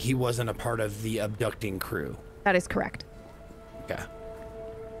the he wasn't a part of the abducting crew. That is correct. Okay.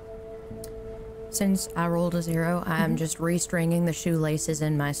 Since I rolled a 0, I'm just restringing the shoelaces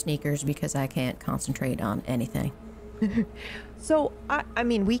in my sneakers because I can't concentrate on anything. So I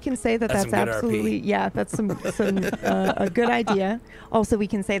mean, we can say that's some good absolutely RP. That's some a good idea. Also, we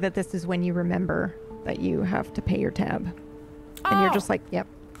can say that this is when you remember that you have to pay your tab, and you're just like, yep.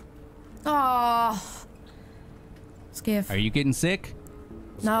 Oh, Skiff. Are you getting sick?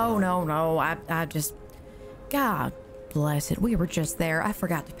 No. I just, God bless it. We were just there. I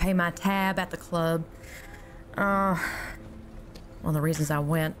forgot to pay my tab at the club. One of the reasons I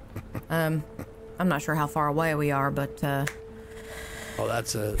went. I'm not sure how far away we are, but forgot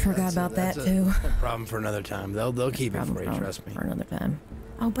about that too. A problem for another time. They'll keep it for you. Trust me. For another time.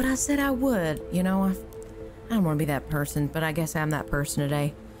 Oh, but I said I would. You know, I don't want to be that person, but I guess I'm that person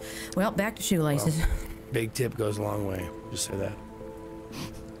today. Well, back to shoelaces. Well, big tip goes a long way. Just say that.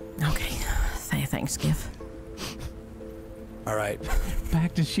 Okay. Thanks, Skiff. All right.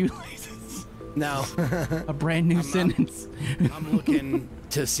 Back to shoelaces. Now, a brand new sentence. I'm looking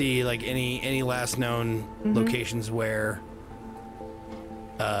to see any last known locations where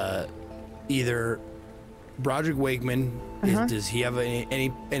either Broderick Wakeman does he have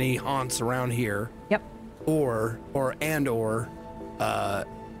any haunts around here? Yep. Or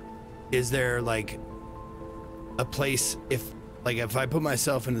is there a place if I put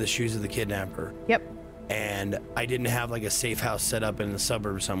myself into the shoes of the kidnapper? Yep. And I didn't have a safe house set up in the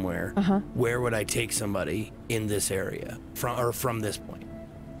suburb somewhere. Where would I take somebody in this area from this point?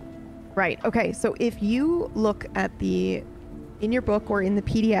 Right. Okay. So if you look at in your book or in the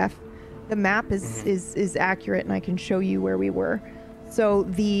PDF, the map is accurate, and I can show you where we were. So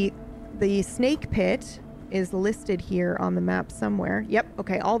the snake pit is listed here on the map somewhere. Yep.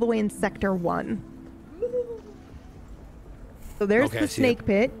 Okay. All the way in Sector 1. So there's the snake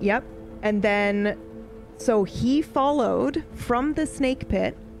pit. Yep. And then, so he followed from the snake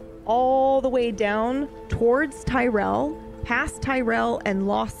pit all the way down towards Tyrell, past Tyrell, and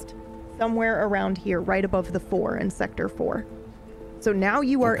lost somewhere around here, right above the 4 in Sector 4. So now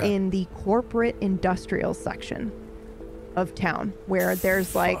you are in the corporate industrial section of town, where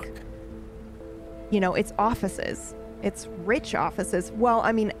there's it's offices. It's rich offices. Well,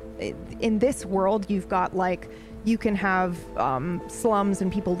 I mean, in this world, you've got you can have slums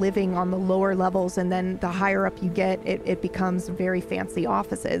and people living on the lower levels, and then the higher up you get, it becomes very fancy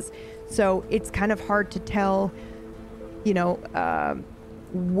offices. So it's kind of hard to tell,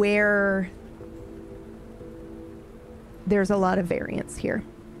 where there's a lot of variance here.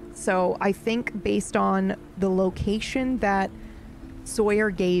 So I think based on the location that Sawyer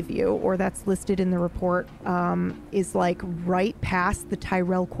gave you, or that's listed in the report, is right past the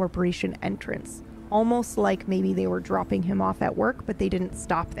Tyrell Corporation entrance. Almost like maybe they were dropping him off at work, but they didn't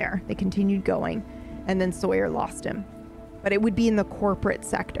stop there. They continued going, and then Sawyer lost him. But it would be in the corporate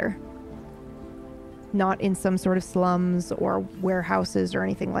sector, not in some sort of slums or warehouses or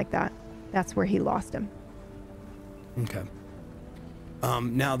anything like that. That's where he lost him. Okay.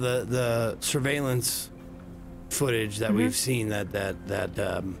 Now the surveillance footage that we've seen that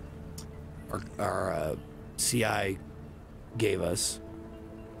our CI gave us,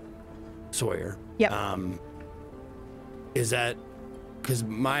 Sawyer. Yep. Is that because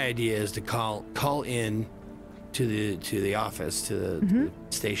my idea is to call in to the office, to the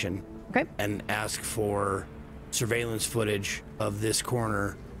station, and ask for surveillance footage of this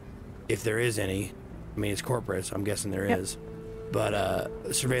corner, if there is any. I mean, it's corporate, so I'm guessing there is.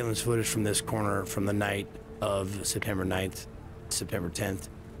 But surveillance footage from this corner from the night of September 9th, September 10th,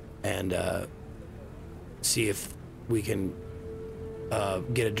 and see if we can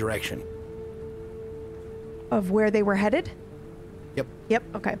get a direction. Of where they were headed? Yep.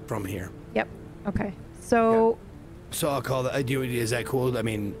 Okay. From here. Yep. Okay. So... So I'll call that. Is that cool? I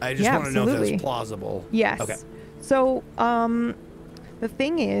mean, I just want to know if that's plausible. Yes. Okay. So, the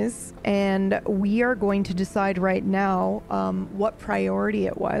thing is, and we are going to decide right now what priority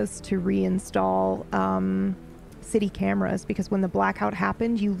it was to reinstall city cameras, because when the blackout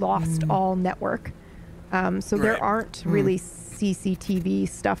happened, you lost all network. So there aren't really CCTV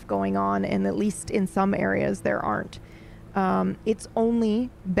stuff going on, and at least in some areas there aren't. It's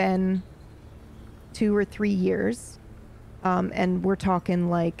only been 2 or 3 years, and we're talking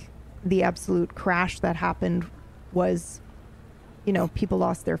the absolute crash that happened was, people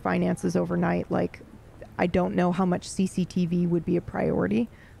lost their finances overnight. I don't know how much CCTV would be a priority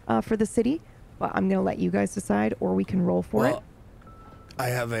for the city, but I'm going to let you guys decide, or we can roll for it. I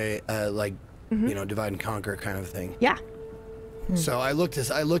have a divide and conquer kind of thing. Yeah. So I looked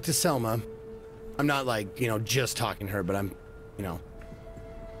to Selma. I'm not like, just talking to her, but I'm,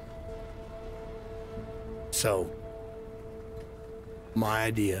 So my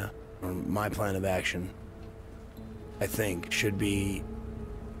idea or my plan of action, I think, should be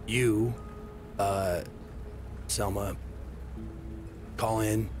you, Selma, call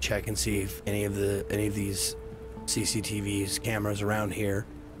in, check and see if any of these CCTVs, cameras around here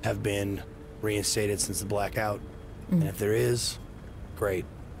have been reinstated since the blackout. And if there is, great.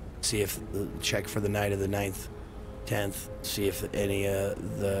 See if check for the night of the 9th, 10th. See if any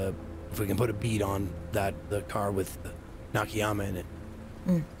if we can put a bead on the car with Nakayama in it.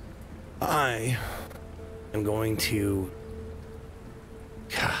 I am going to.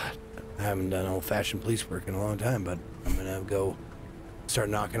 God, I haven't done old-fashioned police work in a long time, but I'm gonna go start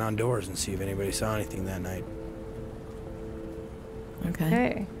knocking on doors and see if anybody saw anything that night.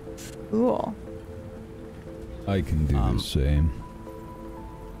 Okay. Cool. I can do the same.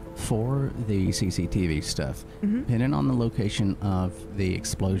 For the CCTV stuff, depending on the location of the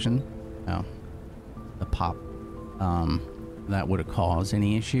explosion, the pop that would have caused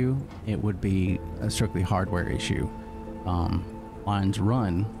any issue, it would be a strictly hardware issue. Lines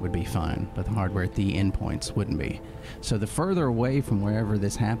run would be fine, but the hardware at the endpoints wouldn't be. So the further away from wherever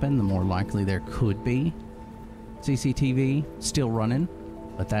this happened, the more likely there could be CCTV still running,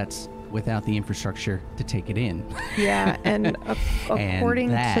 but that's without the infrastructure to take it in. Yeah, and according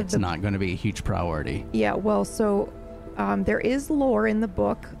and that's to the... not going to be a huge priority. Yeah, well, so there is lore in the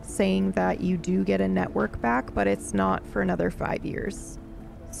book saying that you do get a network back, but it's not for another 5 years.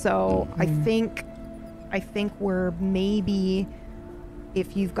 So I think we're maybe,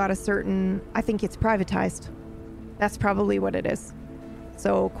 if you've got a certain, I think it's privatized. That's probably what it is.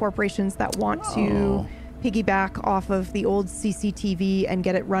 So corporations that want to piggyback off of the old CCTV and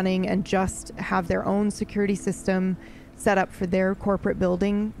get it running and just have their own security system set up for their corporate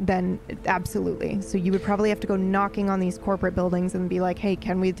building, then absolutely. So you would probably have to go knocking on these corporate buildings and be like, hey,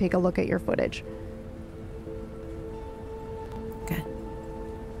 can we take a look at your footage? Okay.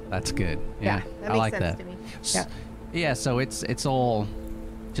 That's good. Yeah, that I makes like sense that. to me. Yeah, so it's all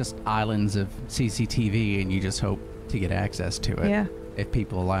just islands of CCTV, and you just hope to get access to it. Yeah. If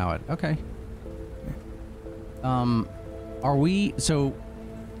people allow it. Okay. Are we, so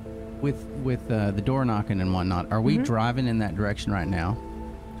with the door knocking and whatnot, are we driving in that direction right now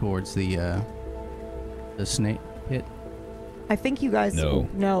towards the snake pit? I think you guys, No.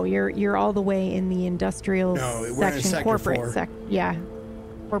 no, you're all the way in the industrial No, we're in section, Sector corporate 4.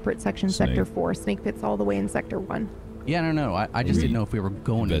 corporate section, Snake. Sector 4. Snake Pit's all the way in Sector 1. Yeah, no. I just didn't know if we were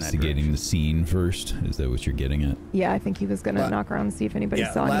going in that Investigating direction. the scene first. Is that what you're getting at? Yeah, I think he was gonna knock around and see if anybody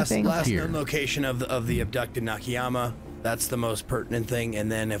saw last anything. known location of the abducted Nakayama. That's the most pertinent thing.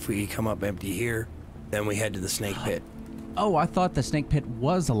 And then if we come up empty here, then we head to the snake pit. Oh, I thought the snake pit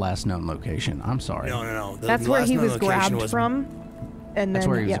was the last known location. I'm sorry. No. That's where he was grabbed from. And That's then,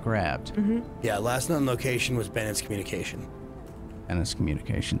 where he was yeah. grabbed. Yeah, last known location was Bennett's Communication. And it's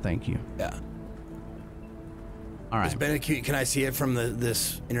communication. Thank you. Yeah. All right. Is Bennett, can I see it from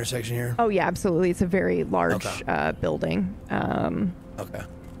this intersection here? Oh yeah, absolutely. It's a very large building. Okay.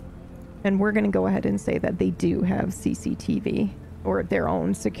 And we're going to go ahead and say that they do have CCTV or their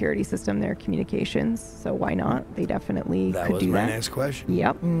own security system, their communications. So why not? They definitely That could was do my that. next question.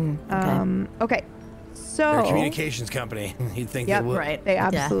 Yep. Okay. So They're a communications company. You'd think yep, they would. Right. they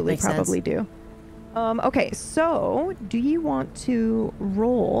absolutely makes probably sense. do. Okay. So do you want to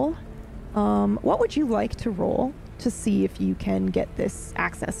roll? What would you like to roll to see if you can get this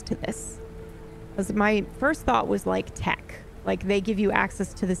access to this? Because my first thought was like tech. Like they give you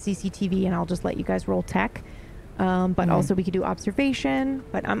access to the CCTV and I'll just let you guys roll tech. But also we could do observation,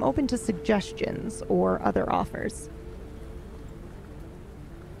 but I'm open to suggestions or other offers.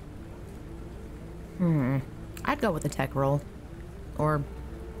 I'd go with the tech roll. Or,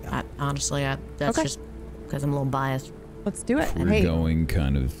 honestly, that's Okay. just because I'm a little biased. Let's do it. If we're Hey, going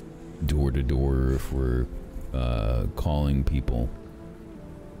kind of door to door, if we're calling people,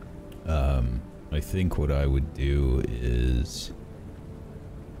 I think what I would do is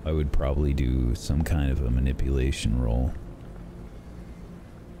I would probably do some kind of a manipulation roll.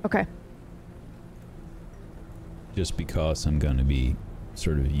 okay. Just because I'm going to be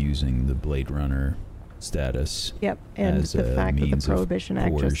sort of using the Blade Runner status. Yep, and as the a fact that the means of Prohibition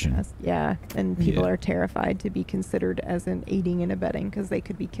Act just coercion. has, and people Yeah. are terrified to be considered as an aiding and abetting because they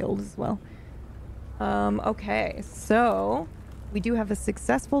could be killed as well. Okay, so we do have a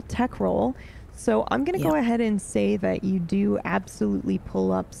successful tech roll. So I'm going to go ahead and say that you do absolutely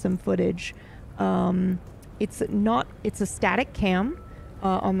pull up some footage. It's a static cam.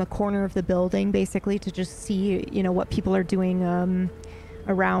 on the corner of the building, basically, to just see, you know, what people are doing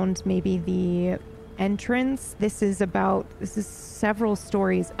around maybe the entrance. This is several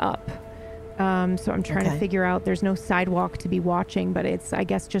stories up. So I'm trying to figure out, there's no sidewalk to be watching, but it's, I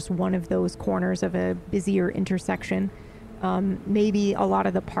guess, just one of those corners of a busier intersection. Maybe a lot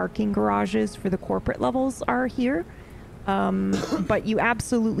of the parking garages for the corporate levels are here. But you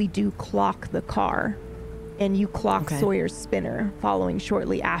absolutely do clock the car, and you clock Sawyer's spinner following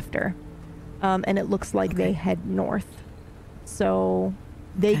shortly after. And it looks like they head north. So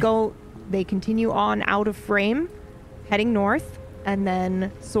they continue on out of frame, heading north. And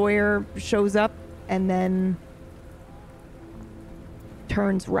then Sawyer shows up and then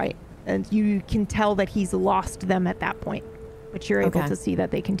turns right. And you can tell that he's lost them at that point. But you're able to see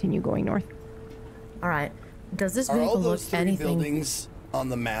that they continue going north. All right. Does this vehicle look anything... buildings on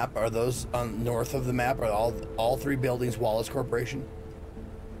the map, are those on north of the map? Are all three buildings Wallace Corporation?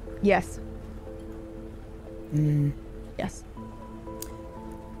 Yes. Yes.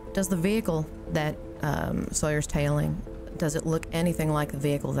 Does the vehicle that Sawyer's tailing, does it look anything like the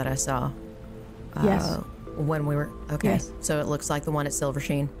vehicle that I saw? Yes. When we were... Okay. Yes. So it looks like the one at Silver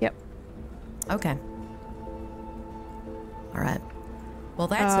Sheen? Yep. Okay. All right. Well,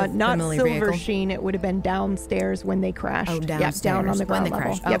 that's a not familiar Silver vehicle. Sheen. It would have been downstairs when they crashed. Oh, downstairs. Yep, down on the ground when they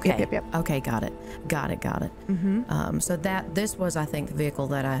level. crashed. Okay. Yep. Okay, got it. Mm-hmm. So this was, I think, the vehicle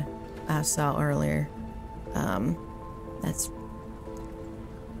that I saw earlier. It's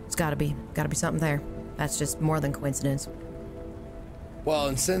got to be something there. That's just more than coincidence. Well,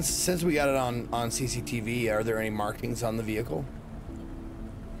 and since we got it on CCTV, are there any markings on the vehicle?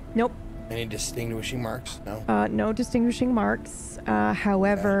 Nope. Any distinguishing marks? No. No distinguishing marks.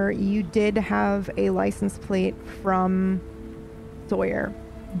 However, you did have a license plate from Sawyer,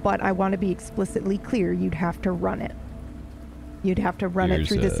 but I want to be explicitly clear. You'd have to run it. You'd have to run it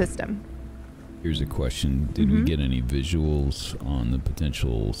through the system. Here's a question. Did we get any visuals on the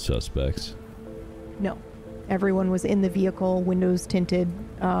potential suspects? No. Everyone was in the vehicle, windows tinted,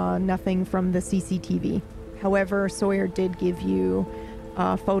 nothing from the CCTV. However, Sawyer did give you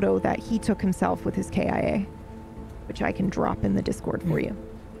a photo that he took himself with his KIA, which I can drop in the Discord for you.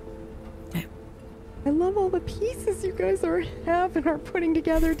 Okay. I love all the pieces you guys have and are putting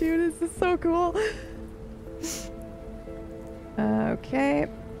together, dude. This is so cool. Okay.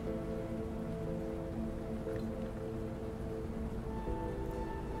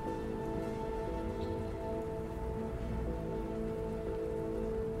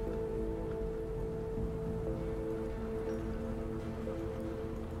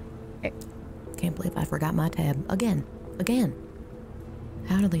 Can't believe I forgot my tab. Again.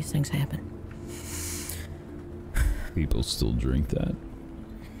 How do these things happen? People still drink that.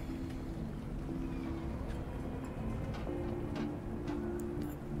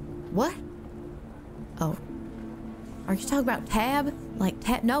 What? Oh. Are you talking about tab? Like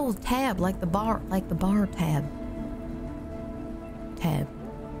tab? No, tab. Like the bar tab. Tab.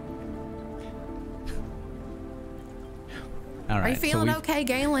 All right, Are you feeling okay,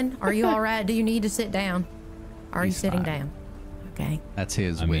 Galen? Are you all right? Do you need to sit down? Are you sitting down? Okay. That's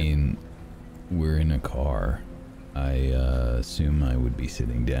his I whip. mean, we're in a car. I assume I would be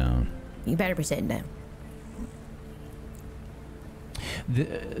sitting down. You better be sitting down.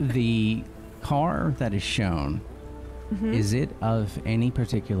 The car that is shown, is it of any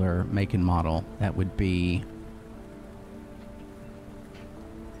particular make and model that would be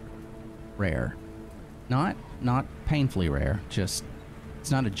rare? Not painfully rare, just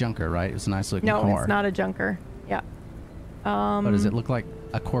it's not a junker, right? It's a nice looking car. No, it's not a junker. Yeah. But does it look like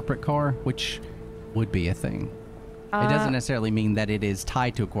a corporate car, which would be a thing? It doesn't necessarily mean that it is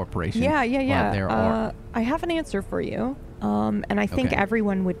tied to a corporation. Yeah. But there are. I have an answer for you, and I think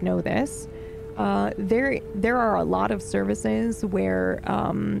everyone would know this. There are a lot of services where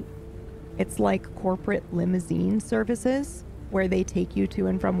it's like corporate limousine services where they take you to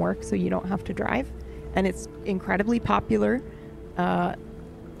and from work so you don't have to drive. And it's incredibly popular.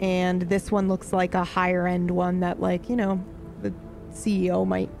 And this one looks like a higher end one that, like, you know, the CEO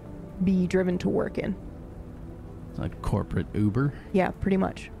might be driven to work in. Like corporate Uber? Yeah, pretty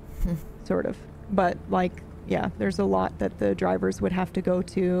much. Sort of. But, like, yeah, there's a lot that the drivers would have to go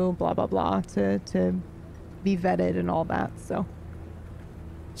to, blah, blah, blah, to be vetted and all that, so.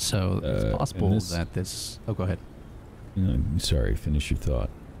 So it's possible that this... Oh, go ahead. Sorry, finish your thought.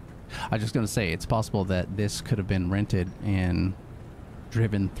 I was just going to say, it's possible that this could have been rented and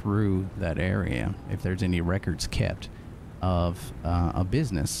driven through that area if there's any records kept of a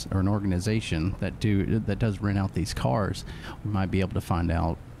business or an organization that does rent out these cars. We might be able to find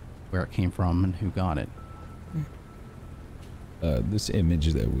out where it came from and who got it. this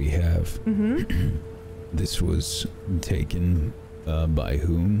image that we have, this was taken by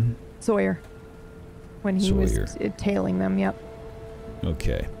whom? Sawyer. When he was tailing them, yep.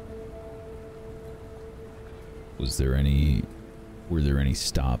 Okay. Were there any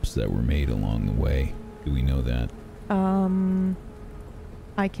stops that were made along the way? Do we know that?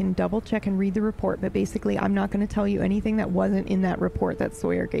 I can double check and read the report, but basically I'm not going to tell you anything that wasn't in that report that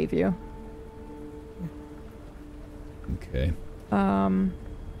Sawyer gave you. Okay.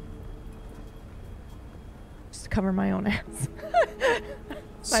 Just to cover my own ass.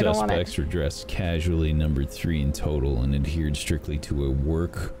 Suspects were dressed casually, numbered 3 in total, and adhered strictly to a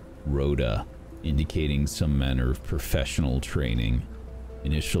work rota, indicating some manner of professional training.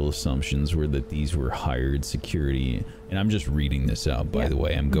 Initial assumptions were that these were hired security, and I'm just reading this out, by the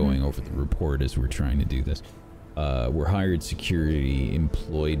way. I'm going over the report as we're trying to do this. Were hired security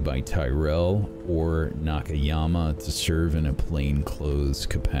employed by Tyrell or Nakayama to serve in a plainclothes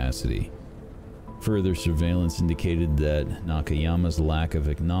capacity. Further surveillance indicated that Nakayama's lack of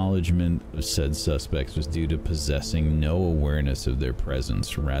acknowledgement of said suspects was due to possessing no awareness of their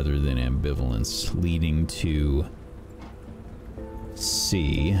presence rather than ambivalence, leading to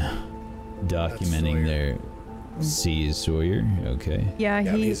C, documenting their... C is Sawyer? Okay. Yeah,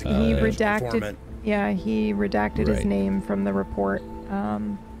 he redacted... Yeah, he redacted his name from the report.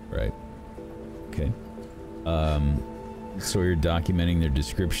 Right. Okay. Sawyer documenting their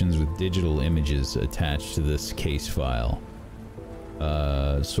descriptions with digital images attached to this case file.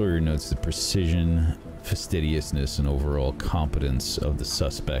 Sawyer notes the precision, fastidiousness, and overall competence of the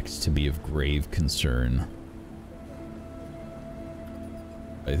suspects to be of grave concern.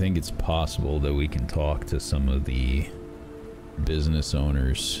 I think it's possible that we can talk to some of the business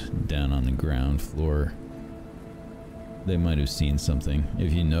owners down on the ground floor. They might have seen something.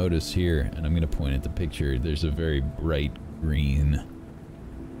 If you notice here, and I'm going to point at the picture, there's a very bright green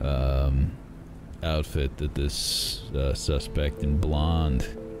outfit that this suspect in blonde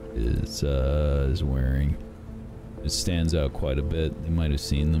is wearing. It stands out quite a bit. They might have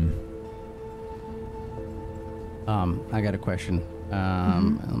seen them. I got a question.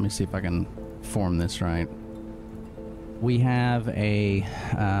 Let me see if I can form this right. We have a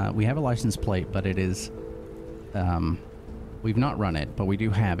license plate, but it is we've not run it, but we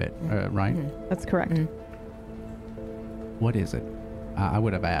do have it, right? That's correct. What is it? I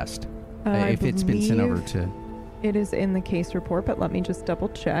would have asked if it's been sent over to... It is in the case report, but let me just double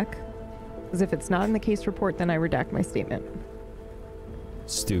check. Because if it's not in the case report, then I redact my statement.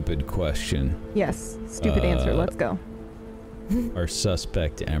 Stupid question. Yes, stupid answer. Let's go. Our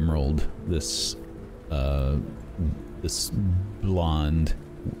suspect Emerald, this blonde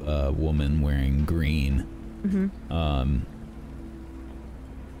woman wearing green.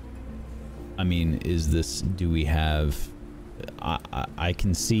 I mean, do we have... I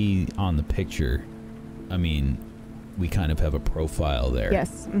can see on the picture, I mean, we kind of have a profile there.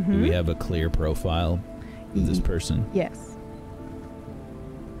 Yes. Do we have a clear profile of this person? Yes.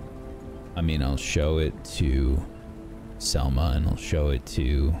 I mean, I'll show it to Selma and I'll show it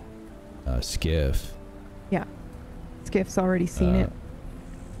to Skiff. Yeah. Skiff's already seen it.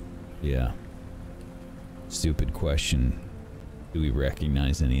 Yeah. Stupid question. Do we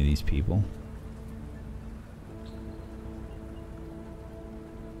recognize any of these people?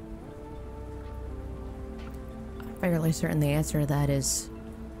 Fairly certain the answer to that is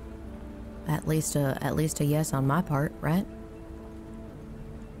at least a yes on my part, right?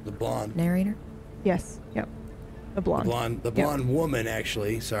 The blonde narrator? Yes. Yep. The blonde. The blonde woman,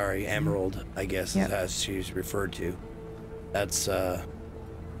 actually. Sorry, Emerald, I guess, is as she's referred to. That's the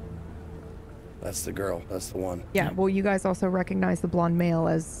girl. That's the one. Yeah. Well, you guys also recognize the blonde male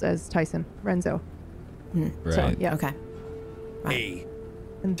as Tyson Renzo. Right. So, yeah. Okay. Hey,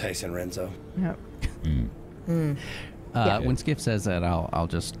 Tyson Renzo. Yep. When Skiff says that, I'll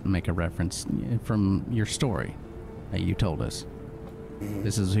just make a reference from your story that you told us.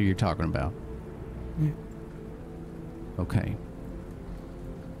 This is who you're talking about. Okay.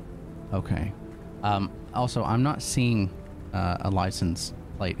 Okay. Also, I'm not seeing a license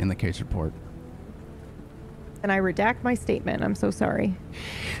plate in the case report. And I redact my statement. I'm so sorry.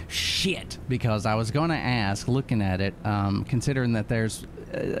 Shit. Because I was going to ask, looking at it, considering that there's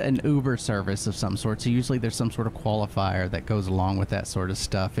an Uber service of some sort, so usually there's some sort of qualifier that goes along with that sort of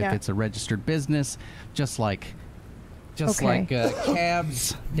stuff. If it's a registered business, just like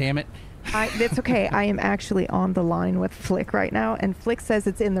cabs. Damn it. That's okay. I am actually on the line with Flick right now, and Flick says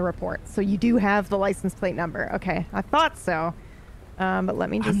it's in the report. So you do have the license plate number. Okay, I thought so. But let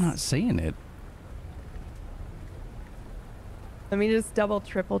me just... I'm not seeing it. Let me just double,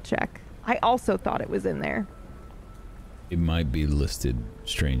 triple check. I also thought it was in there. It might be listed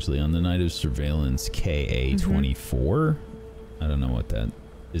strangely on the night of surveillance KA-24. I don't know what that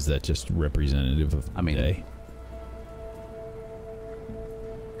is. That just representative of the day?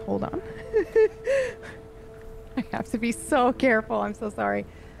 Hold on. I have to be so careful. I'm so sorry.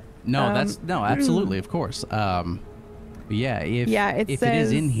 No, absolutely, of course. If it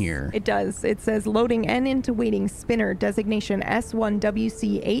is in here. It does. It says loading N into waiting spinner designation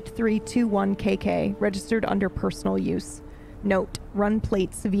S1WC8321KK registered under personal use. Note, run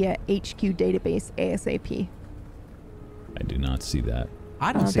plates via HQ database ASAP. I do not see that.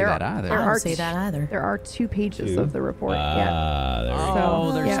 I don't see that either. I don't see that either. There are 2 pages of the report.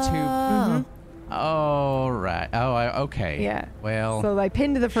 There's 2. Mhm. Oh, right. Oh, okay. Yeah. Well. So I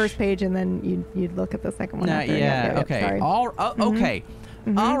pinned to the first page, and then you'd look at the second one. After. Okay. Sorry. Okay.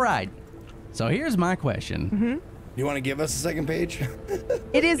 All right. So here's my question. You want to give us the second page?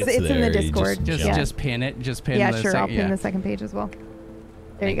 It is. It's in the Discord. Just pin it. Just pin. Yeah, sure. I'll pin the second page as well.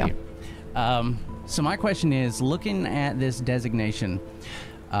 There you go. So my question is, looking at this designation,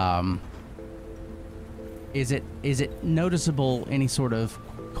 is it noticeable any sort of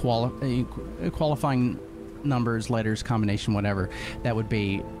qualifying numbers, letters, combination, whatever, that would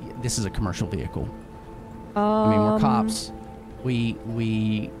be, this is a commercial vehicle? I mean, we're cops.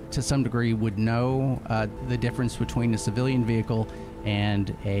 We to some degree would know the difference between a civilian vehicle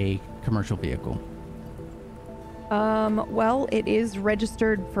and a commercial vehicle. Well, it is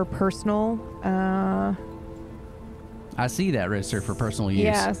registered for personal. I see that registered for personal use.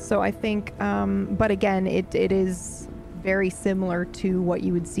 Yeah, so I think, but again, it is very similar to what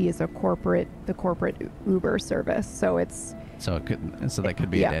you would see as the corporate Uber service. So it's that could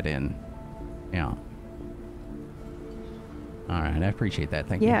be a dead end. Yeah. All right, I appreciate that.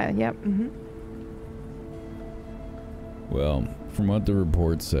 Thank you. Yeah. Mm-hmm. Well, from what the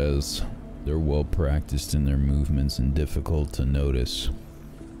report says, they're well practiced in their movements and difficult to notice.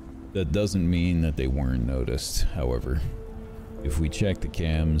 That doesn't mean that they weren't noticed, however. If we checked the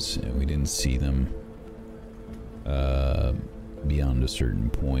cams and we didn't see them beyond a certain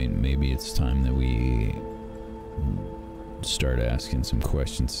point, maybe it's time that we start asking some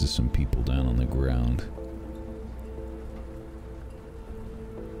questions to some people down on the ground.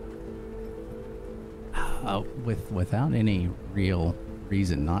 Without any real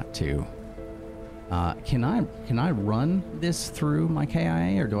reason not to. Can I run this through my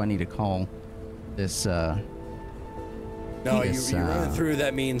KIA, or do I need to call this? No, you run it through.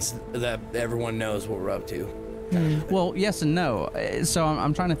 That means that everyone knows what we're up to. Well, yes and no. So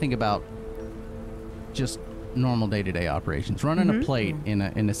I'm trying to think about just normal day-to-day operations. Running a plate in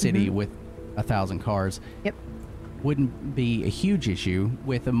a city with 1,000 cars. Yep. Wouldn't be a huge issue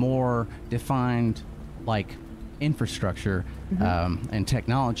with a more defined, like, infrastructure and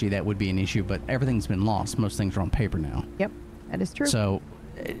technology. That would be an issue, but everything's been lost. Most things are on paper now. Yep, that is true. So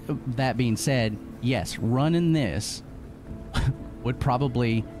that being said, yes, running this would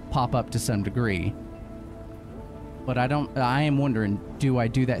probably pop up to some degree, but I am wondering, do I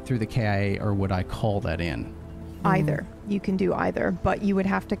do that through the KIA, or would I call that in? Either. You can do either, but you would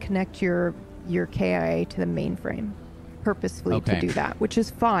have to connect your KIA to the mainframe purposefully to do that, which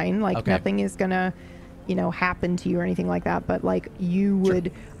is fine. Like nothing is gonna happen to you or anything like that, but like you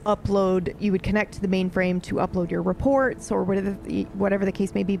would you would connect to the mainframe to upload your reports or whatever the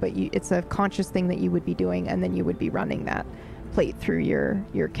case may be, but it's a conscious thing that you would be doing, and then you would be running that plate through your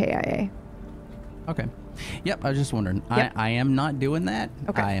KIA. Okay. Yep, I was just wondering. Yep. I am not doing that.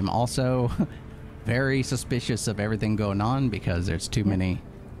 Okay. I am also very suspicious of everything going on because there's too many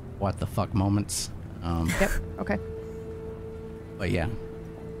what the fuck moments. Yep. Okay. But yeah.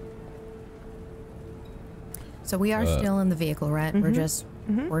 So we are still in the vehicle, right? We're just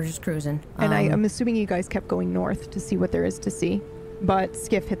cruising. And I'm assuming you guys kept going north to see what there is to see. But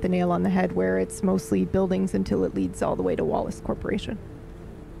Skiff hit the nail on the head where it's mostly buildings until it leads all the way to Wallace Corporation.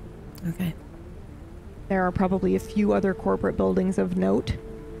 Okay. There are probably a few other corporate buildings of note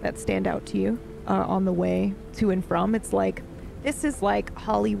that stand out to you on the way to and from. This is like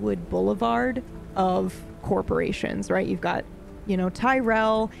Hollywood Boulevard of corporations, right? You've got,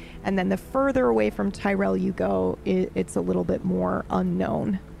 Tyrell, and then the further away from Tyrell you go, it's a little bit more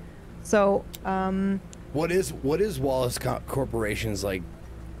unknown. So, what is Wallace Corporation's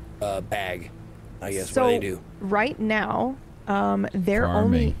bag? I guess so what they do right now. They're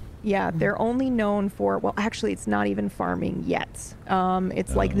farming. they're only known for, well, actually, it's not even farming yet.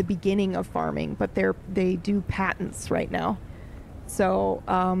 It's like the beginning of farming, but they do patents right now. So,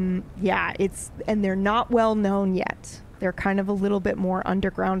 and they're not well known yet. They're kind of a little bit more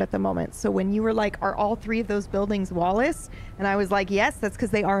underground at the moment. So when you were like, are all 3 of those buildings Wallace? And I was like, yes, that's because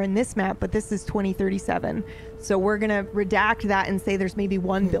they are in this map, but this is 2037. So we're going to redact that and say there's maybe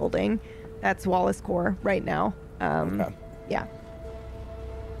one building that's Wallace Core right now. Okay. Yeah.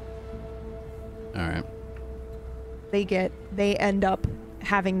 All right. They end up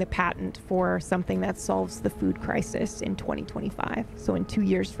having the patent for something that solves the food crisis in 2025. So in 2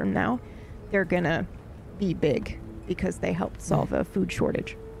 years from now, they're going to be big because they helped solve a food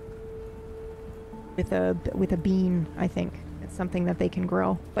shortage with a bean. I think it's something that they can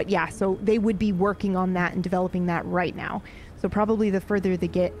grow. But yeah, so they would be working on that and developing that right now. So probably the further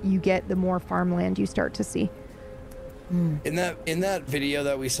you get, the more farmland you start to see. In that video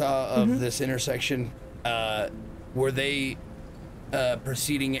that we saw of this intersection, were they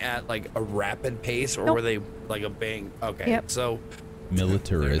proceeding at like a rapid pace, or were they like a bang? Okay, Yep. so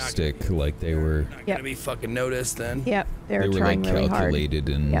Militaristic, like they were. not gonna be fucking noticed then. Yep, They were trying like really hard. calculated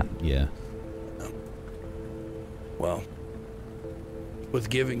and Yep. yeah. Well,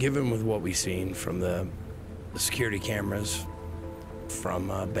 given with what we've seen from the security cameras from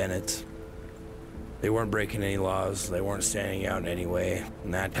Bennett, they weren't breaking any laws. They weren't standing out in any way.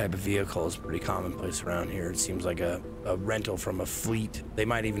 And that type of vehicle is pretty commonplace around here. It seems like a rental from a fleet. They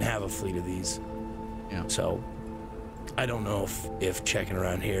might even have a fleet of these. Yeah. So I don't know if checking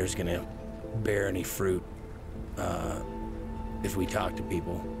around here is gonna bear any fruit if we talk to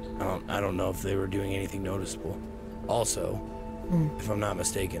people. I don't know if they were doing anything noticeable. Also, if I'm not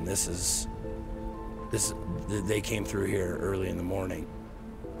mistaken, they came through here early in the morning.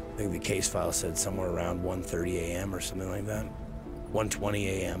 I think the case file said somewhere around 1:30 a.m. or something like that. 1:20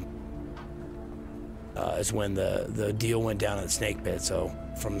 a.m. Is when the deal went down at the snake pit. So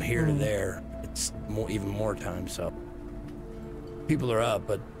from here to there, it's even more time. So people are up,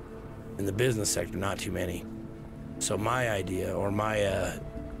 but in the business sector, not too many. So my idea, or I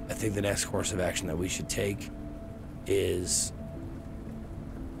think the next course of action that we should take is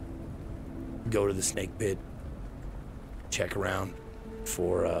go to the snake pit, check around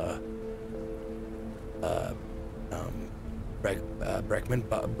for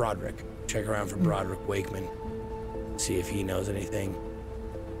Broderick. Check around for Broderick Wakeman, see if he knows anything,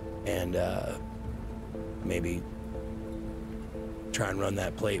 and maybe try and run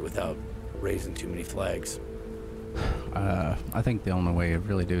that plate without raising too many flags. I think the only way of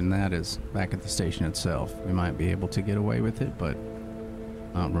really doing that is back at the station itself. We might be able to get away with it, but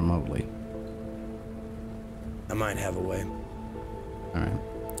not remotely. I might have a way. All right.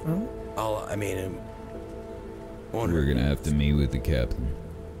 We're gonna have to meet with the captain.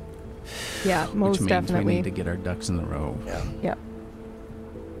 Yeah, most Which means definitely. we need to get our ducks in the row. Yeah. Yep.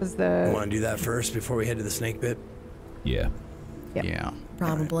 Was You want to do that first before we head to the snake pit? Yeah. Yep. Yeah.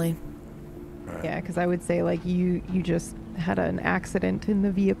 Probably. Yeah, because I would say like you just had an accident in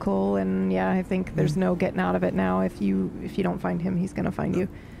the vehicle, and yeah, I think there's no getting out of it now. If you don't find him, he's gonna find you.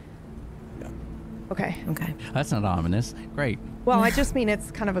 Yeah. Okay. Okay. That's not ominous. Great. Well, I just mean it's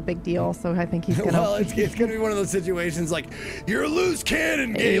kind of a big deal, so I think he's gonna. Well, it's gonna be one of those situations like you're a loose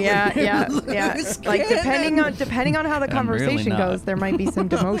cannon, Galen. Yeah. Like depending on how the I'm really conversation not. goes, there might be some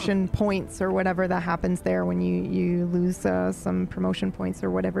demotion points or whatever that happens there when you lose some promotion points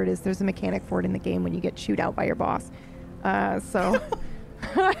or whatever it is. There's a mechanic for it in the game when you get chewed out by your boss. So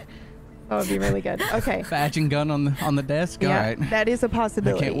that would be really good. Okay. Badge and gun on the desk. Yeah, All right. that is a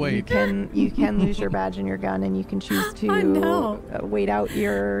possibility. I can't wait. You can lose your badge and your gun, and you can choose to wait out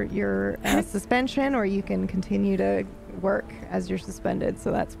your suspension, or you can continue to work as you're suspended.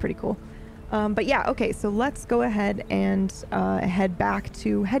 So that's pretty cool. But yeah, okay. So let's go ahead and head back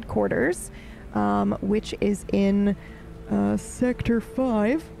to headquarters, which is in Sector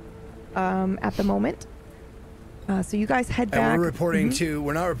 5 at the moment. So you guys head back. And we're reporting to.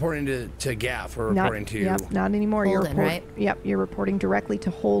 We're not reporting to Gaff. We're reporting to. Yep, not anymore. Holden, right? Yep, you're reporting directly to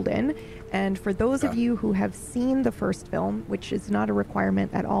Holden. And for those of you who have seen the first film, which is not a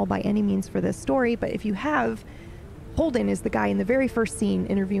requirement at all by any means for this story, but if you have, Holden is the guy in the very first scene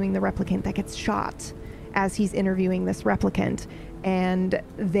interviewing the replicant that gets shot as he's interviewing this replicant. And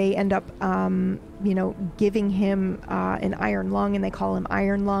they end up, giving him an iron lung, and they call him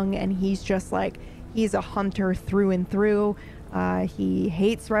Iron Lung, and he's just like, he's a hunter through and through. He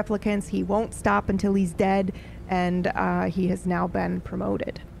hates replicants. He won't stop until he's dead, and he has now been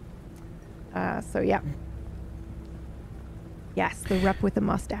promoted. So yeah. Yes, the rep with the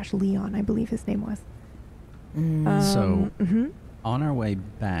mustache, Leon, I believe his name was. So on our way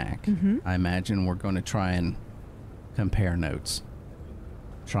back, I imagine we're going to try and compare notes.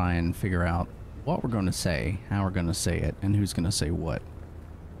 Try and figure out what we're going to say, how we're going to say it, and who's going to say what.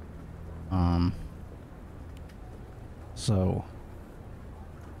 So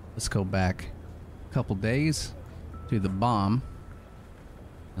let's go back a couple days to the bomb,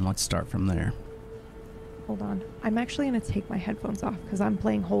 and let's start from there. Hold on. I'm actually going to take my headphones off because I'm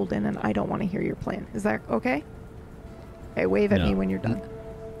playing Holden and I don't want to hear your plan. Is that okay? Okay, wave at me when you're done.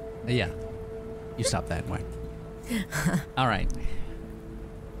 Yeah. You stop that way. All right.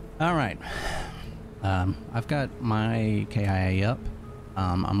 All right. I've got my KIA up.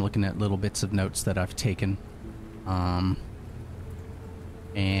 I'm looking at little bits of notes that I've taken. And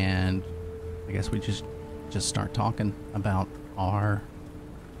I guess we just start talking about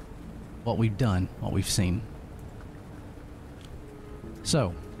what we've done, what we've seen.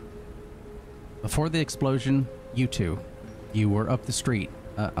 So, before the explosion, you were up the street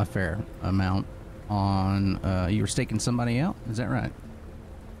a fair amount on, you were staking somebody out, is that right?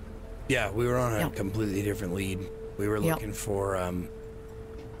 Yeah, we were on a completely different lead. We were looking for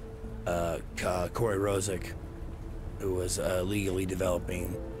Corey Rosick, who was legally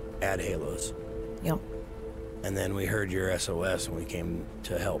developing ad halos. Yep. And then we heard your SOS and we came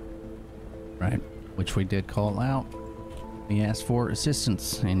to help. Right, which we did call out. We asked for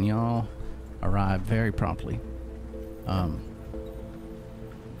assistance, and y'all arrived very promptly.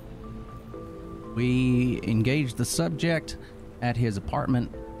 We engaged the subject at his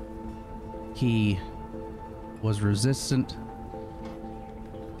apartment. He was resistant.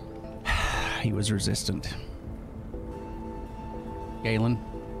 He was resistant. Galen,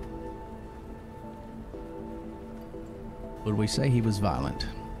 would we say he was violent?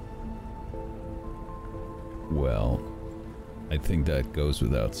 Well, I think that goes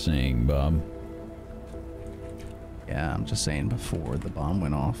without saying, Bob. Yeah, I'm just saying before the bomb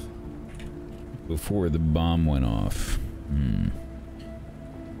went off. Before the bomb went off.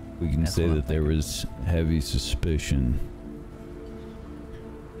 We can say that there was heavy suspicion.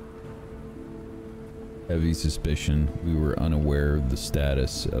 Heavy suspicion. We were unaware of the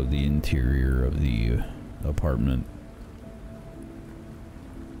status of the interior of the apartment.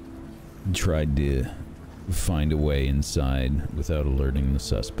 Tried to find a way inside without alerting the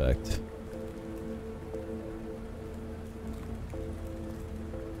suspect.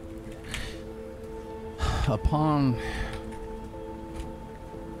 Upon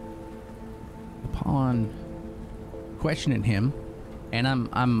questioning him, and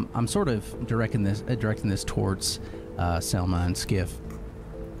I'm sort of directing this towards Selma and Skiff.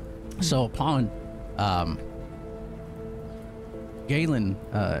 So upon Galen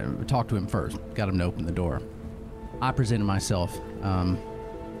talked to him first, got him to open the door. I presented myself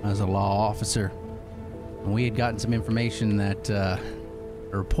as a law officer, and we had gotten some information that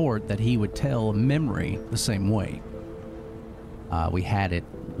a report that he would tell memory the same way. We had it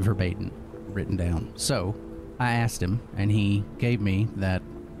verbatim written down. So I asked him, and he gave me that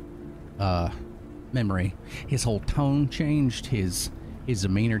memory. His whole tone changed, his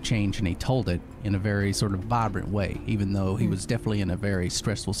demeanor changed, and he told it in a very sort of vibrant way, even though he was definitely in a very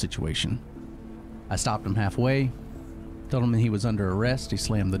stressful situation. I stopped him halfway, told him that he was under arrest. He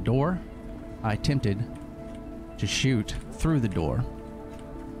slammed the door. I attempted to shoot through the door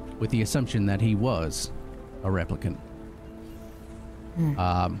with the assumption that he was a replicant.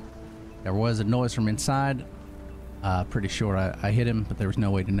 There was a noise from inside. Pretty sure I hit him, but there was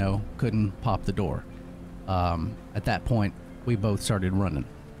no way to know. Couldn't pop the door. At that point, we both started running.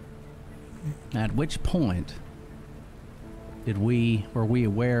 At which point were we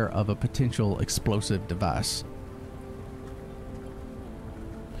aware of a potential explosive device?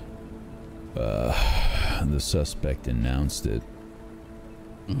 The suspect announced it.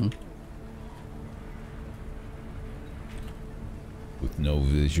 With no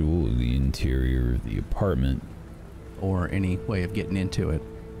visual of the interior of the apartment. Or any way of getting into it.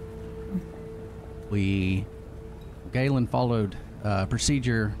 Galen followed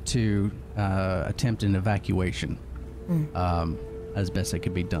procedure to attempt an evacuation as best it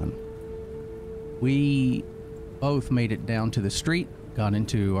could be done. We both made it down to the street, got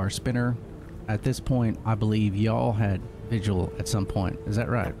into our spinner. At this point, I believe y'all had vigil at some point. Is that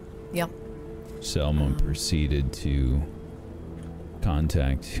right? Yep. Selma proceeded to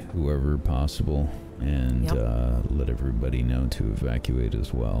contact whoever possible and let everybody know to evacuate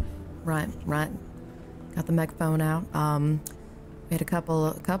as well. Right. Got the megaphone out. We had a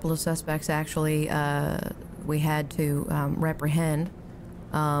couple of suspects actually. We had to reprehend.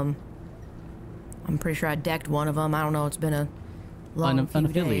 I'm pretty sure I decked one of them. I don't know. It's been a long few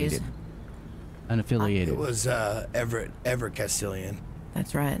days. Unaffiliated. It was Everett Castilian.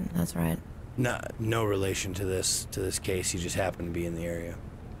 That's right. No relation to this case. He just happened to be in the area.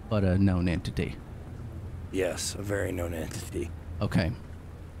 But a known entity. Yes, a very known entity. Okay.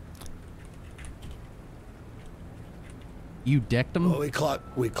 You decked them? Well,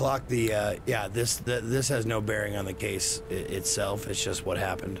 we clocked the, yeah, this has no bearing on the case itself. It's just what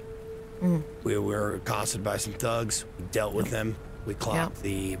happened. We were accosted by some thugs. We dealt with them. We clocked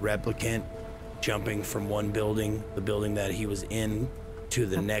the replicant jumping from one building, the building that he was in, to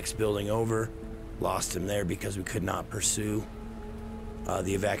the next building over. Lost him there because we could not pursue.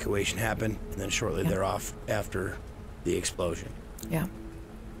 The evacuation happened, and then shortly thereof, after the explosion. Yeah.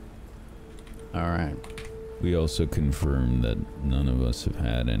 All right. We also confirmed that none of us have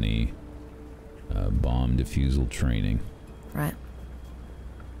had any bomb defusal training. Right.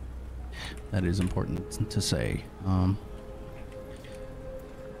 That is important to say. All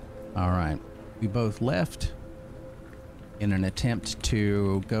right. We both left in an attempt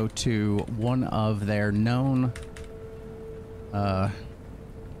to go to one of their known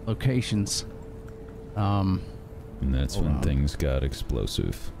locations. And that's when things got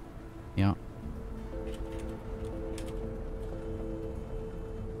explosive. Yeah.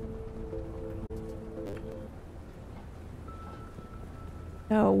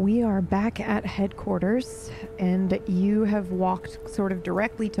 So we are back at headquarters, and you have walked sort of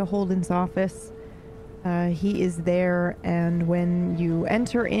directly to Holden's office. He is there, and when you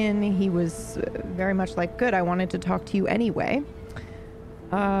enter in, he was very much like, good, I wanted to talk to you anyway.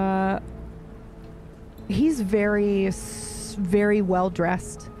 He's very well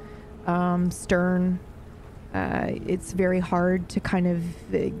dressed, stern. It's very hard to kind of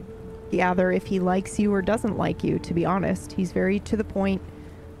gather if he likes you or doesn't like you, to be honest. He's very to the point,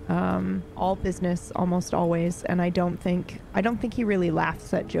 all business almost always, and I don't think he really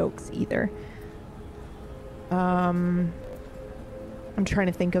laughs at jokes either. I'm trying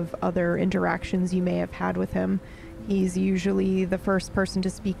to think of other interactions you may have had with him. He's usually the first person to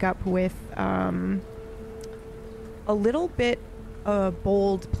speak up with a little bit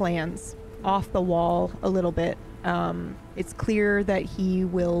bold plans, off the wall a little bit. It's clear that he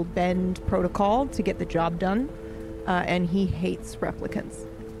will bend protocol to get the job done, and he hates replicants.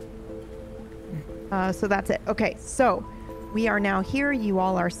 So that's it. Okay, so we are now here. You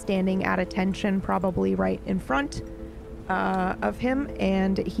all are standing at attention, probably right in front of him,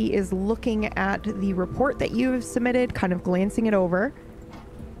 and he is looking at the report that you have submitted, kind of glancing it over.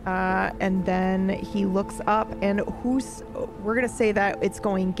 And then he looks up, and we're going to say that it's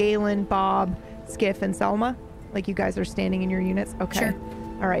going Galen, Bob, Skiff, and Selma. Like you guys are standing in your units? Okay. Sure.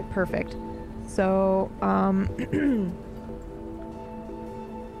 All right, perfect. So,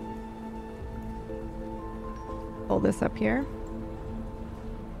 pull this up here.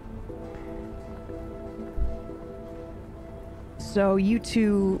 So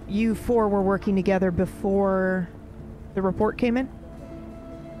you four were working together before the report came in?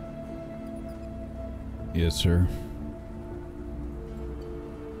 Yes, sir.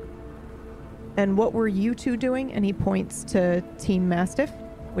 And what were you two doing? And he points to Team Mastiff,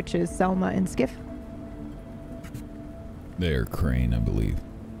 which is Selma and Skiff. They're Crane, I believe.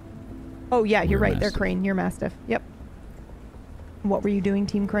 Oh, yeah, you're right. Mastiff. They're Crane. You're Mastiff. Yep. What were you doing,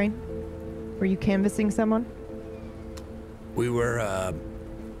 Team Crane? Were you canvassing someone? We were,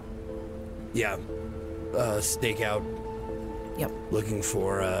 stakeout. Yep. Looking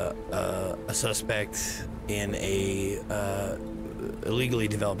for a suspect in a illegally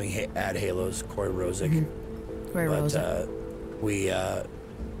developing ad halos, Corey Rosick. Corey Rosick. We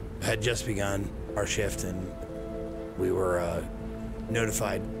had just begun our shift, and we were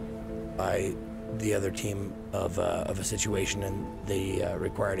notified by the other team of a situation, and they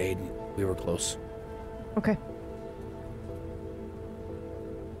required aid. We were close. Okay.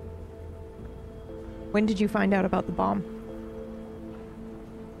 When did you find out about the bomb?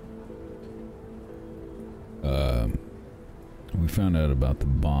 We found out about the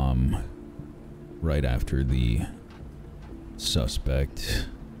bomb right after the suspect,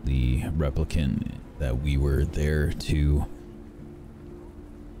 the replicant that we were there to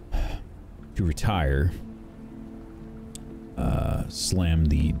retire,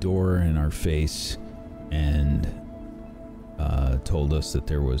 slammed the door in our face and told us that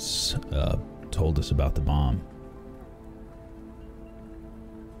there was told us about the bomb.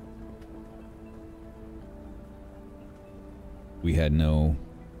 We had no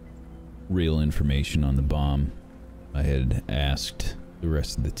real information on the bomb. I had asked the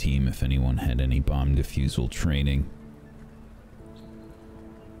rest of the team if anyone had any bomb defusal training.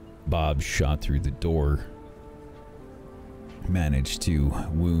 Bob shot through the door, managed to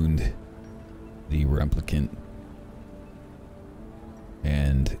wound the replicant,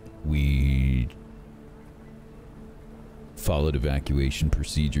 and we followed evacuation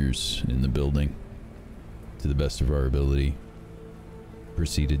procedures in the building to the best of our ability.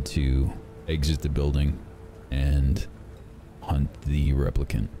 Proceeded to exit the building and hunt the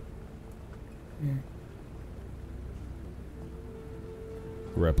replicant.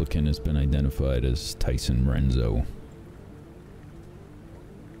 Replicant has been identified as Tyson Renzo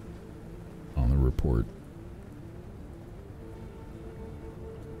on the report.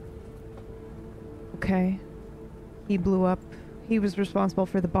 Okay. He blew up. He was responsible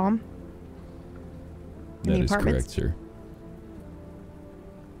for the bomb? In That the is apartments? correct, sir.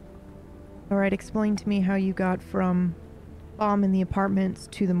 Alright, explain to me how you got from bomb in the apartments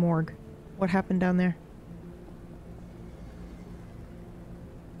to the morgue. What happened down there?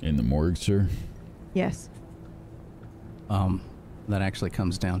 In the morgue, sir? Yes. That actually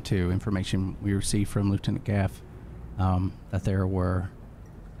comes down to information we received from Lieutenant Gaff, that there were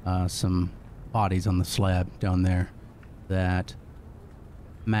some bodies on the slab down there that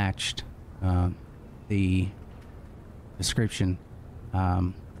matched the description,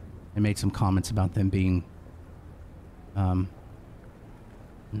 and made some comments about them being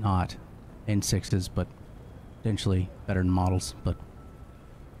not N6s, but potentially better than models. But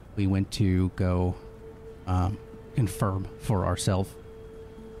we went to go confirm for ourselves.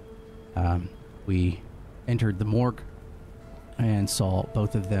 We entered the morgue and saw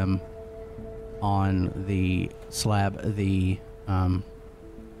both of them on the slab. The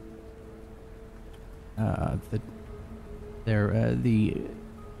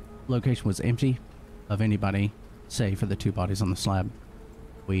location was empty of anybody save for the two bodies on the slab.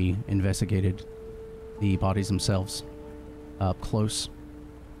 We investigated the bodies themselves up close,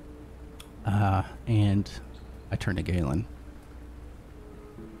 and I turned to Galen.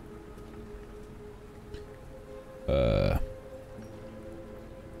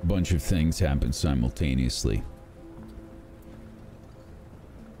 Bunch of things happened simultaneously.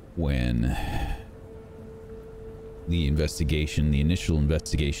 When the initial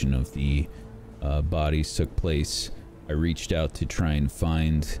investigation of the bodies took place, I reached out to try and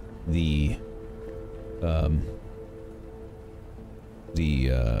find the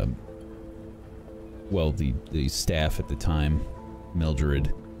staff at the time,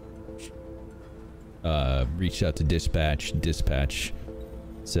 Mildred. Reached out to dispatch. Dispatch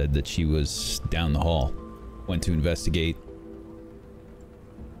said that she was down the hall. Went to investigate.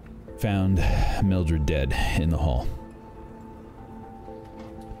 Found Mildred dead in the hall.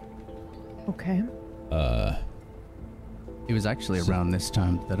 Okay. It was actually around this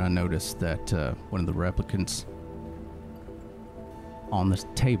time that I noticed that one of the replicants on the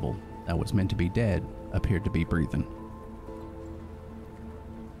table that was meant to be dead appeared to be breathing.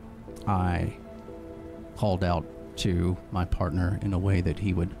 I called out to my partner in a way that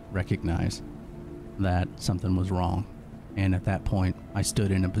he would recognize that something was wrong. And at that point, I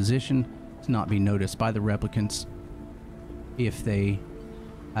stood in a position to not be noticed by the replicants if they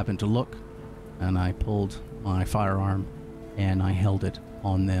happened to look, and I pulled my firearm and I held it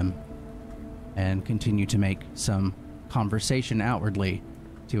on them and continued to make some conversation outwardly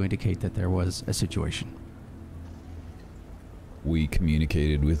to indicate that there was a situation. We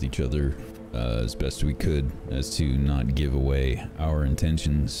communicated with each other as best we could as to not give away our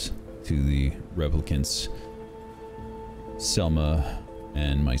intentions to the replicants. Selma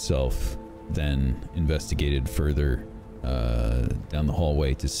and myself then investigated further down the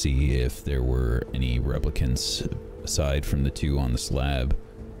hallway to see if there were any replicants aside from the two on the slab.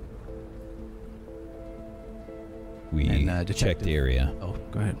 We checked the area. Oh,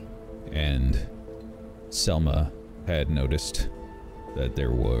 go ahead. And Selma had noticed that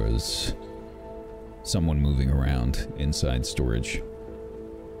there was someone moving around inside storage.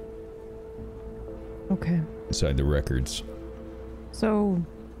 Okay. Inside the records. So,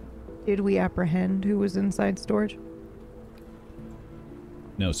 did we apprehend who was inside storage?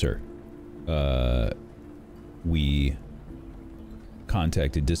 No, sir. We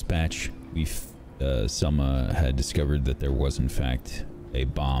contacted dispatch. Selma had discovered that there was in fact a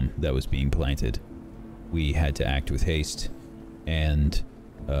bomb that was being planted. We had to act with haste, and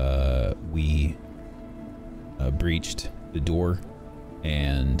we breached the door,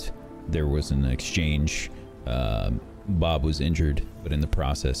 and there was an exchange. Bob was injured, but in the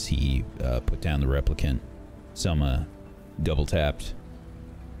process he put down the replicant. Selma double tapped.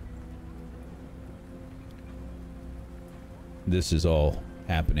 This is all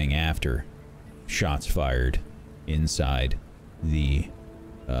happening after shots fired inside the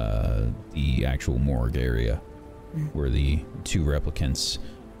actual morgue area where the two replicants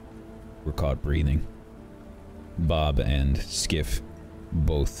were caught breathing. Bob and Skiff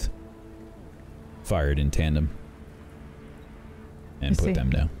both fired in tandem and put them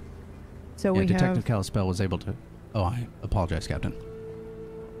down. So yeah, Detective Kalispell was able to... Oh, I apologize, Captain.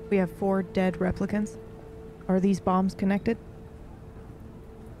 We have 4 dead replicants. Are these bombs connected?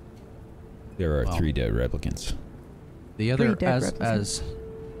 There are 3 dead replicants. The other, dead as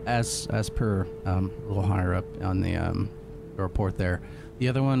per a little higher up on the report there, the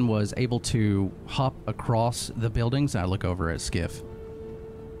other one was able to hop across the buildings. I look over at Skiff.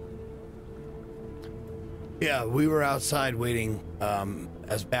 Yeah, we were outside waiting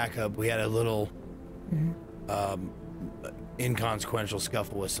as backup. We had a little inconsequential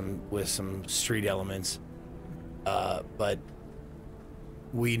scuffle with some street elements, but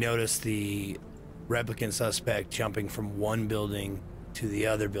we noticed the replicant suspect jumping from one building to the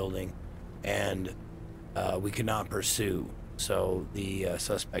other building, and we could not pursue. So the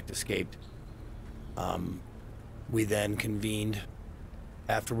suspect escaped. We then convened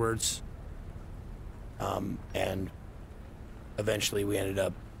afterwards. And eventually we ended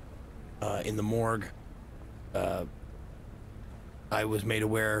up in the morgue. I was made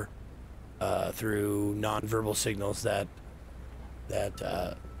aware through nonverbal signals that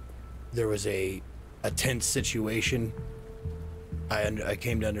there was a tense situation. I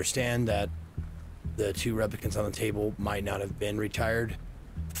came to understand that the 2 replicants on the table might not have been retired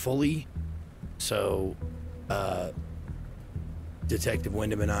fully. So Detective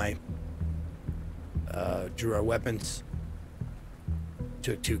Wyndham and I drew our weapons,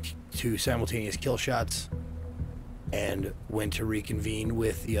 took two simultaneous kill shots, and went to reconvene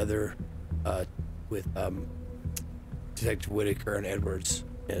with the other, with Detective Whitaker and Edwards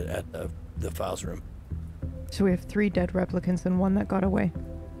at the files room. So we have 3 dead replicants and 1 that got away.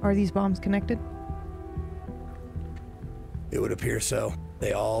 Are these bombs connected? It would appear so.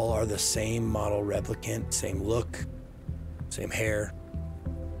 They all are the same model replicant, same look, same hair,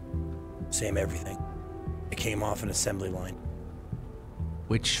 same everything. It came off an assembly line.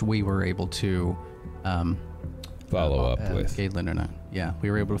 Which we were able to follow up with. Galen and I. Yeah,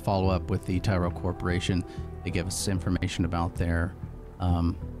 we were able to follow up with the Tyrell Corporation. They gave us information about their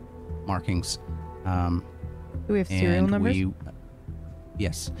markings. Do we have serial numbers?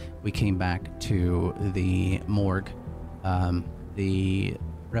 Yes, we came back to the morgue. The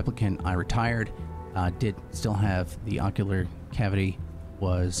replicant I retired did still have the ocular cavity,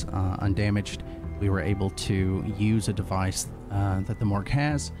 was undamaged. We were able to use a device that the morgue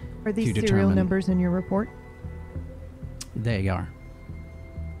has. Are these serial numbers in your report? They are.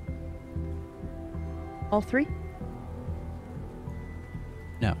 All 3?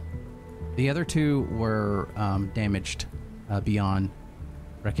 No. The other 2 were damaged beyond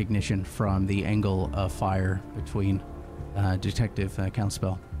recognition from the angle of fire between Detective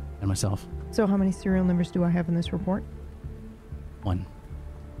Countspell and myself. So how many serial numbers do I have in this report? 1.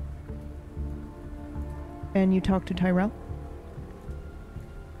 And you talked to Tyrell?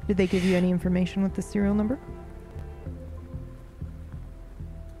 Did they give you any information with the serial number?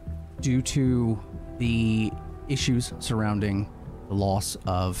 Due to the issues surrounding the loss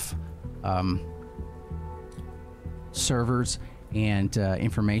of servers and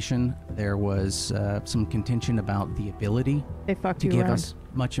information, there was some contention about the ability to give us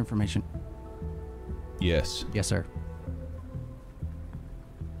much information. Yes. Yes, sir.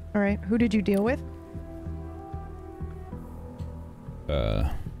 All right. Who did you deal with?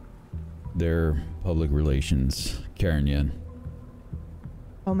 Their public relations, Karen Yen.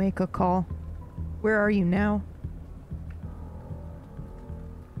 I'll make a call. Where are you now?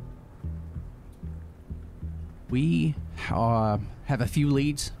 We have a few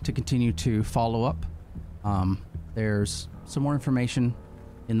leads to continue to follow up. There's some more information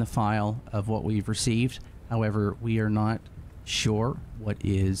in the file of what we've received. However, we are not sure what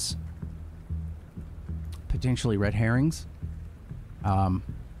is potentially red herrings.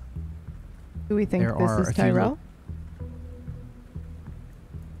 Do we think this is Tyrell?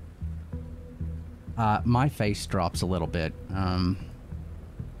 My face drops a little bit.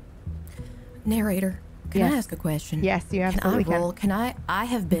 Narrator, can I ask a question? Yes, you absolutely can. Can I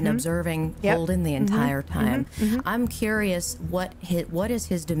have been observing Holden the entire time. I'm curious, what is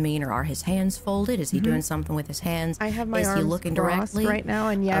his demeanor? Are his hands folded? Is he doing something with his hands? I have my arms he looking crossed directly right now,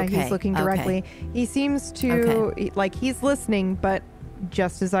 and he's looking directly. He seems to like he's listening, but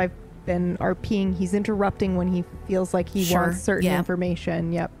just as I've been RPing, he's interrupting when he feels like he wants certain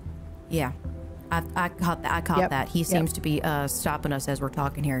information. Yep. Yeah. I caught that. That. He seems to be stopping us as we're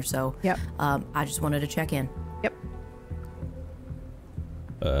talking here. So I just wanted to check in. Yep.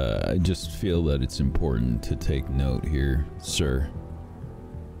 I just feel that it's important to take note here, sir.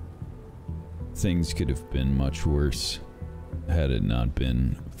 Things could have been much worse had it not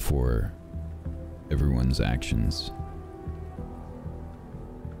been for everyone's actions.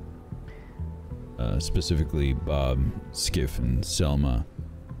 Specifically, Bob, Skiff, and Selma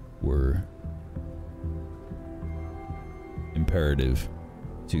were imperative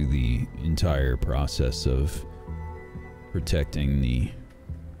to the entire process of protecting the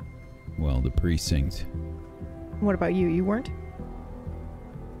precinct. What about you? You weren't?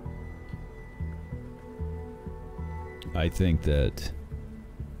 I think that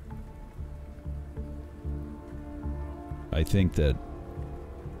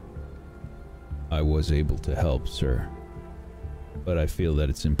I was able to help, sir. But I feel that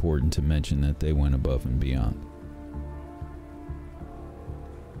it's important to mention that they went above and beyond.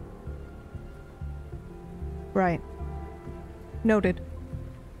 Right. Noted.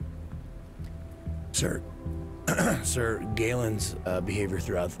 Sir, Galen's behavior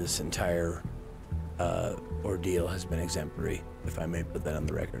throughout this entire ordeal has been exemplary, if I may put that on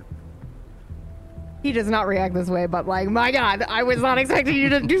the record. He does not react this way, but like, my God, I was not expecting you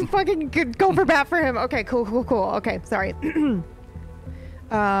to do fucking go for bat for him. Okay, cool. Okay, sorry.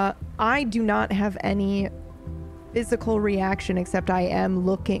 I do not have any physical reaction except I am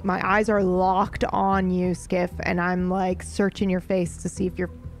looking. My eyes are locked on you, Skiff, and I'm like searching your face to see if you're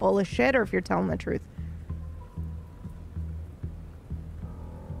full of shit or if you're telling the truth.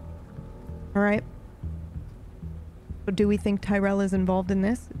 All right. So do we think Tyrell is involved in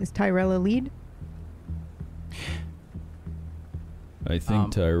this? Is Tyrell a lead? I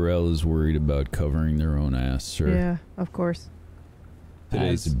think Tyrell is worried about covering their own ass, sir. Yeah, of course.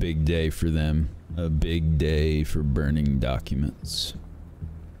 Today's a big day for them. A big day for burning documents.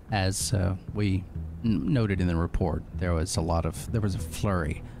 As we noted in the report, there was a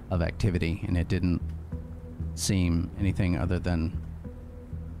flurry of activity, and it didn't seem anything other than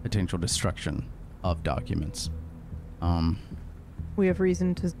potential destruction of documents. We have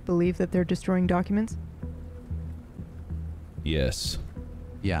reason to believe that they're destroying documents? Yes.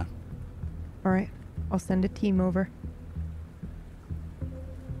 Yeah. All right. I'll send a team over.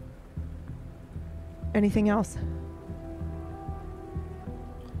 Anything else?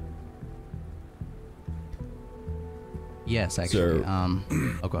 Yes, actually. Sir,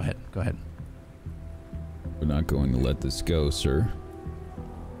 go ahead. We're not going to let this go, sir.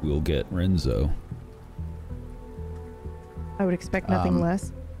 We'll get Renzo. I would expect nothing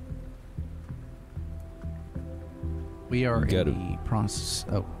less. We are in the process.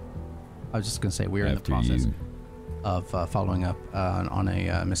 Oh, I was just going to say we are in the process of following up on a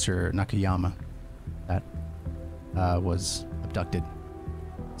Mr. Nakayama that was abducted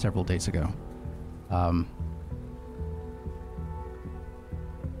several days ago. I'm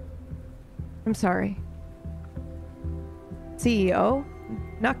sorry. CEO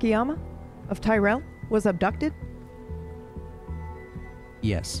Nakayama of Tyrell was abducted?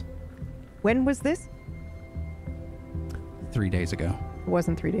 Yes. When was this? 3 days ago. It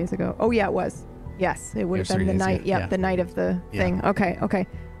wasn't 3 days ago. Oh, yeah, it was. Yes, it would have been the night. Yeah, the night of the thing. Okay.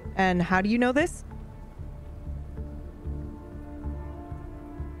 And how do you know this?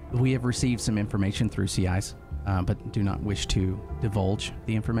 We have received some information through CIs, but do not wish to divulge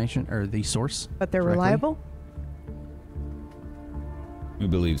the information or the source. But they're directly. reliable? We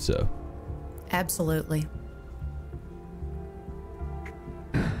believe so. Absolutely.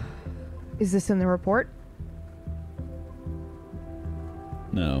 Is this in the report?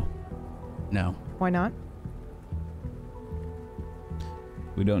 No. Why not?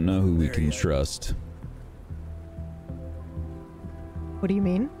 We don't know who we can trust. What do you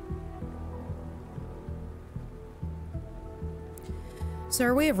mean?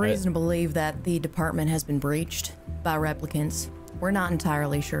 Sir, we have reason to believe that the department has been breached by replicants. We're not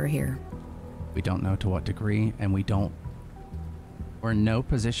entirely sure here. We don't know to what degree, and we're in no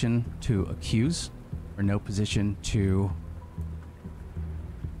position to accuse. We're in no position to...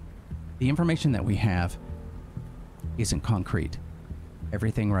 The information that we have isn't concrete.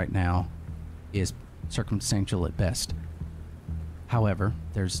 Everything right now is circumstantial at best. However,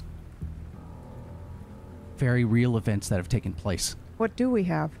 there's very real events that have taken place. What do we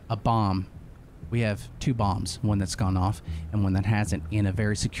have? A bomb. We have 2 bombs, one that's gone off and one that hasn't, in a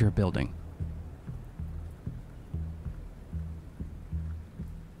very secure building.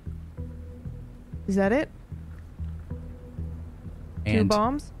 Is that it? And 2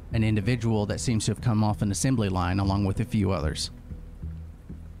 bombs? An individual that seems to have come off an assembly line along with a few others.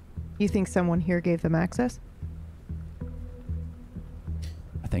 You think someone here gave them access?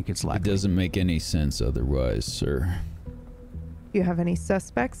 I think it's likely. It doesn't make any sense otherwise, sir. Do you have any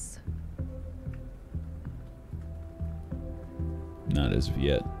suspects? Not as of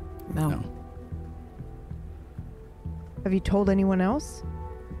yet. No. Have you told anyone else?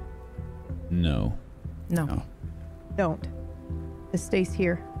 No. Don't. This stays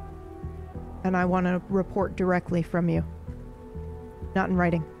here. And I want to report directly from you. Not in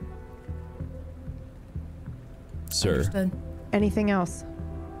writing. Sir. Understood. Anything else?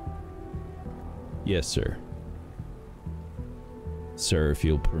 Yes, sir. Sir, if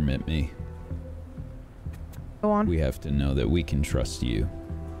you'll permit me. Go on. We have to know that we can trust you.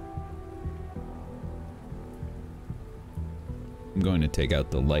 I'm going to take out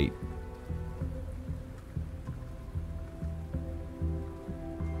the light.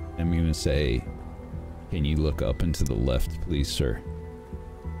 I'm going to say, can you look up and to the left, please, sir?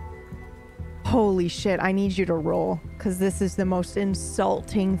 Holy shit, I need you to roll, because this is the most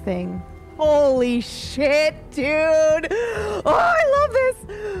insulting thing. Holy shit, dude! Oh, I love this!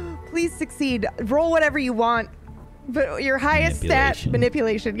 Please succeed. Roll whatever you want. But your highest stat...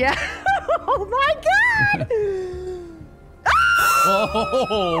 Manipulation, yeah. Oh my god!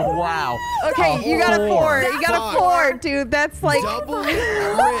 Oh, wow. Okay, you got a 4. You got a 4, dude. That's like... Double crit.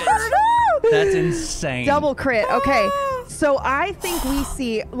 That's insane. Double crit. Okay. So I think we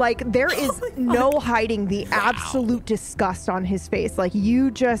see, like, there is no hiding the absolute disgust on his face. Like,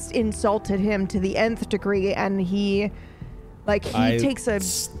 you just insulted him to the nth degree, and he, like, he takes a,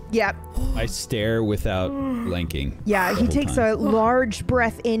 yeah. I stare without blinking. Yeah, he takes a large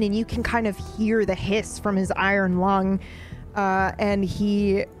breath in, and you can kind of hear the hiss from his iron lung, and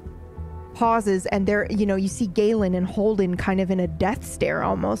he pauses, and there, you know, you see Galen and Holden kind of in a death stare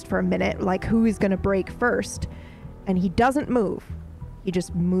almost for a minute, like, who is going to break first? And he doesn't move. He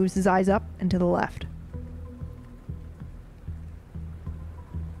just moves his eyes up and to the left.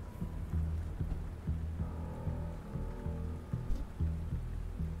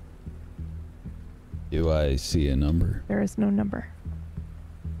 Do I see a number? There is no number.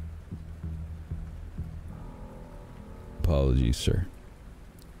 Apologies, sir.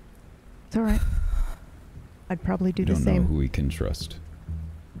 It's all right. I'd probably do the Don't same. know who we can trust.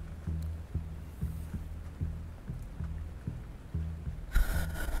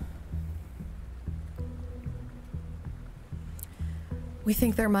 We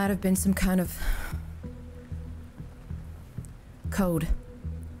think there might have been some kind of code.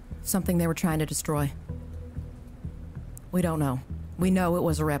 Something they were trying to destroy. We don't know. We know it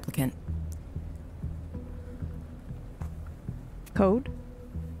was a replicant. Code?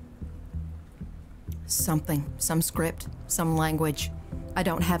 Something. Some script. Some language. I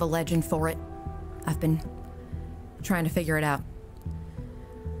don't have a legend for it. I've been trying to figure it out.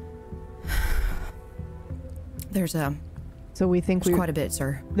 There's a... So we think quite a bit,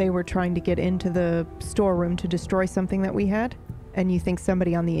 sir. They were trying to get into the storeroom to destroy something that we had? And you think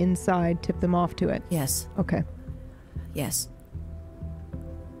somebody on the inside tipped them off to it? Yes. Okay. Yes.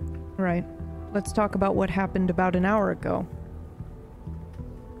 All right. Let's talk about what happened about an hour ago.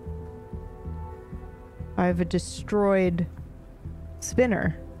 I have a destroyed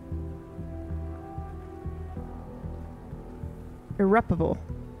spinner. Irreparable.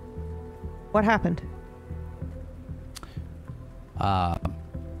 What happened?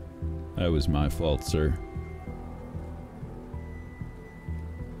 That was my fault, sir.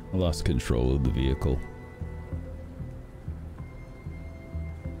 I lost control of the vehicle.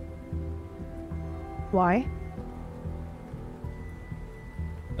 Why?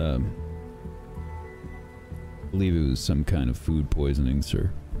 I believe it was some kind of food poisoning,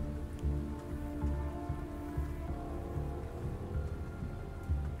 sir.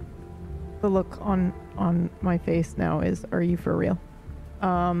 The look on my face now is, are you for real?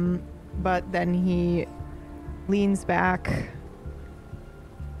 But then he leans back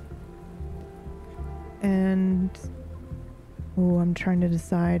and I'm trying to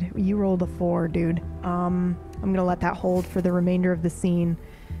decide. You rolled a 4, dude. I'm gonna let that hold for the remainder of the scene.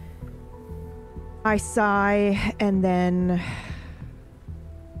 I sigh and then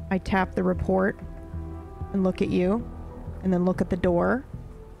I tap the report and look at you and then look at the door.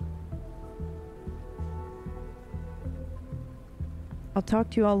 I'll talk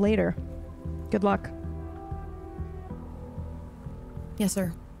to you all later. Good luck. Yes,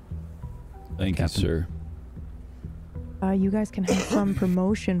 sir. Thank you, sir. You guys can have some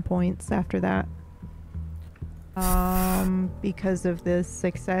promotion points after that. Because of the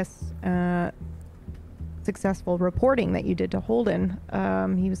successful reporting that you did to Holden.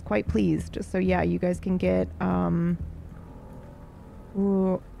 He was quite pleased. So yeah, you guys can get,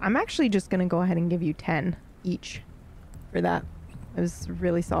 ooh, I'm actually just gonna go ahead and give you 10 each for that. It was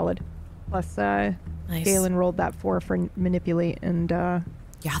really solid. Plus, nice. Galen rolled that 4 for manipulate, and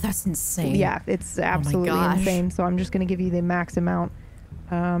yeah, that's insane. Yeah, it's absolutely insane. So I'm just gonna give you the max amount.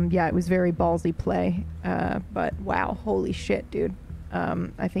 Yeah, it was very ballsy play, but wow, holy shit, dude.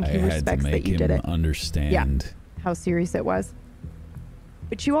 I think he respects that you did it. Understand how serious it was.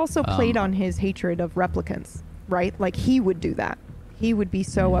 But you also played on his hatred of replicants, right? Like he would do that. He would be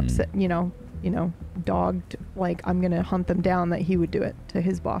so upset, you know, dogged, like, I'm gonna hunt them down, that he would do it to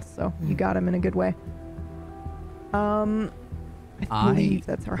his boss. So you got him in a good way. I believe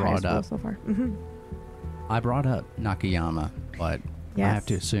that's our highest roll so far. I brought up Nakayama, but I have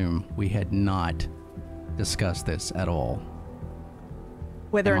to assume we had not discussed this at all.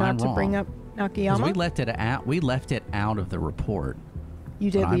 Whether or not to bring up Nakayama? We left it out. We left it out of the report. You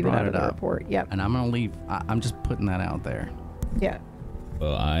did leave it out of the report. Yep. And I'm gonna leave. I'm just putting that out there. Yeah.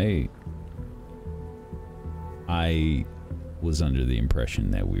 Well, I was under the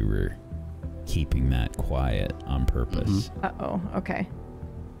impression that we were keeping that quiet on purpose. Uh-oh. Okay.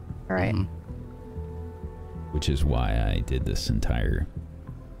 All right. Which is why I did this entire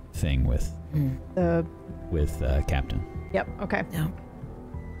thing with Captain. Yep. Okay. Yeah.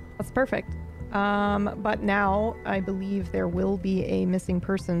 That's perfect. But now I believe there will be a missing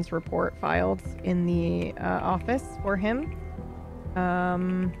persons report filed in the office for him,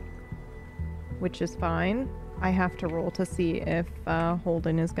 which is fine. I have to roll to see if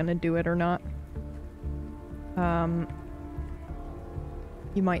Holden is going to do it or not.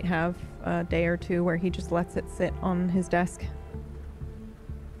 You might have a day or two where he just lets it sit on his desk.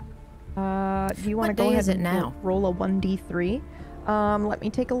 Do you want to go ahead and now roll a 1d3? Let me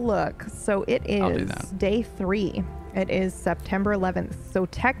take a look. So it is day 3. It is September 11th. So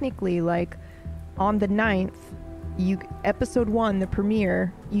technically, like, on the 9th, episode 1, the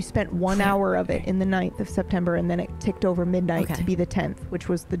premiere, you spent 1 hour of it in the 9th of September, and then it ticked over midnight to be the 10th, which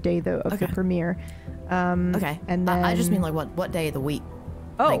was the day of the premiere. And then I just mean, like, what day of the week?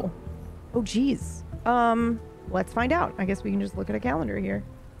 Oh geez. Let's find out. I guess we can just look at a calendar here.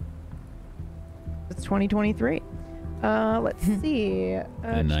 It's 2023. Let's see. The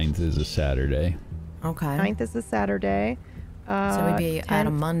 9th is a Saturday. Okay. 9th is a Saturday. So we'd be at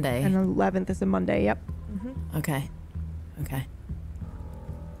a Monday. And 11th is a Monday. Yep. Okay. Okay.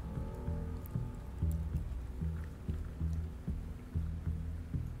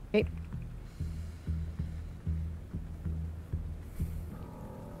 Okay.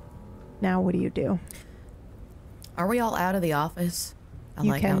 Now what do? Are we all out of the office?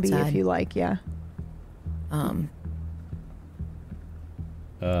 You can outside. Be if you like, yeah. I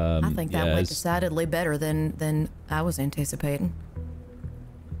think that went decidedly better than I was anticipating.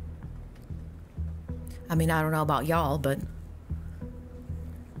 I mean, I don't know about y'all, but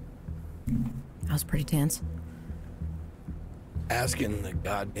I was pretty tense. Asking the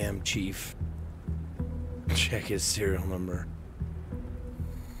goddamn chief check his serial number.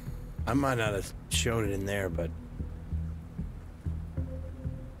 I might not have shown it in there, but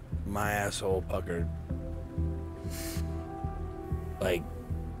my asshole puckered. Like,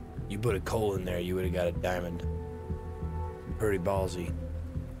 you put a coal in there, you would have got a diamond. Pretty ballsy.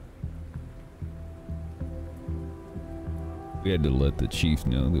 We had to let the chief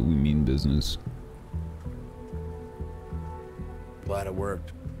know that we mean business. Glad it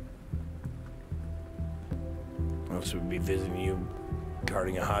worked. Else we'd be visiting you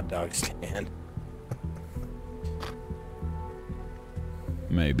guarding a hot dog stand.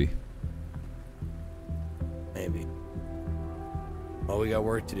 Maybe. Well, we got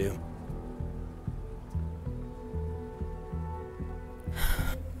work to do.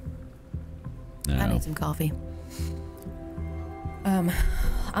 No. I need some coffee.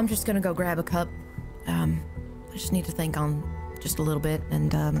 I'm just gonna go grab a cup. I just need to think on just a little bit,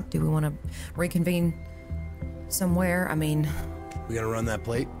 and do we want to reconvene somewhere? I mean, we gonna run that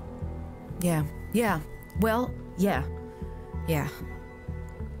plate? Yeah. Well, yeah.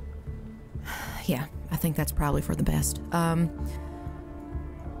 I think that's probably for the best.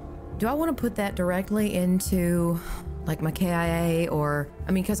 Do I want to put that directly into, like, my KIA, or,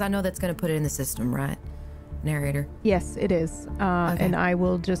 I mean, because I know that's going to put it in the system, right? Narrator. Yes, it is. Okay. And I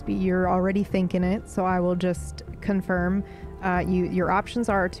will just be, you're already thinking it, so I will just confirm. Your options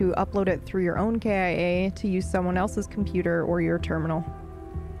are to upload it through your own KIA, to use someone else's computer, or your terminal.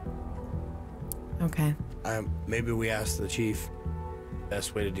 Okay. Maybe we ask the chief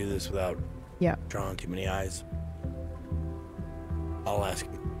best way to do this without drawing too many eyes. I'll ask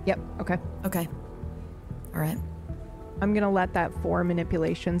him. Yep. Okay. All right. I'm going to let that 4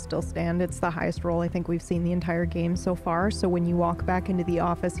 manipulation still stand. It's the highest roll I think we've seen the entire game so far. So when you walk back into the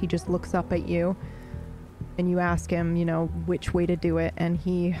office, he just looks up at you and you ask him, which way to do it. And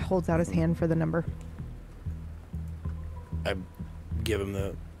he holds out his hand for the number. I give him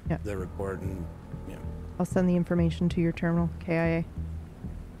the report and, I'll send the information to your terminal, KIA.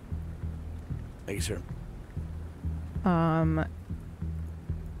 Thank you, sir.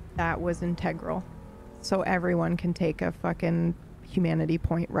 That was integral. So everyone can take a fucking humanity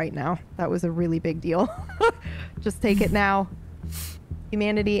point right now. That was a really big deal. Just take it now.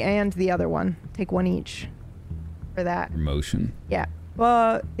 Humanity and the other one. Take one each for that. Promotion. Yeah.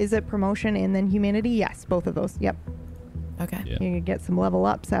 Well, is it promotion and then humanity? Yes, both of those. Yep. Okay. Yeah. You can get some level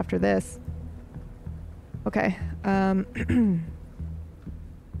ups after this. Okay.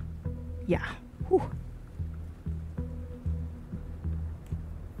 Yeah. Whew.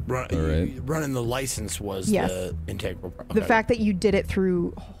 Running the license was the integral part. The fact that you did it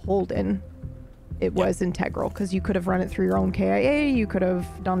through Holden, it was integral, because you could have run it through your own KIA, you could have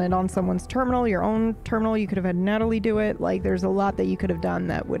done it on someone's terminal, your own terminal, you could have had Natalie do it. Like, there's a lot that you could have done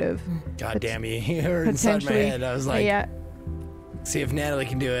that would have... God damn you were inside my head. I was like, yeah. See if Natalie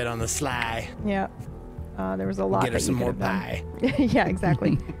can do it on the sly. Yeah. There was a lot Get her that some you more could have pie. done. Yeah,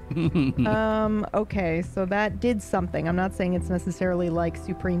 exactly. Okay, so that did something. I'm not saying it's necessarily like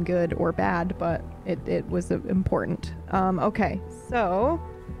supreme good or bad, but it was important. Okay, so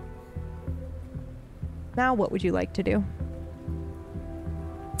now what would you like to do?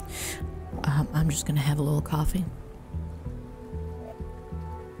 I'm just gonna have a little coffee.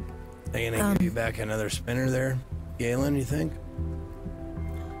 Are you gonna give you back another spinner there, Galen, you think?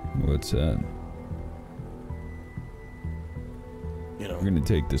 What's that? You know, We're gonna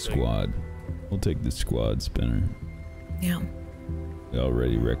take the squad. We'll take the squad spinner. Yeah. We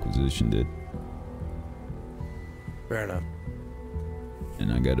already requisitioned it. Fair enough.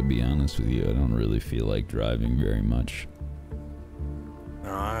 And I gotta be honest with you, I don't really feel like driving very much.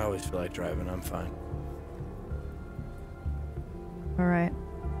 No, I always feel like driving. I'm fine. All right.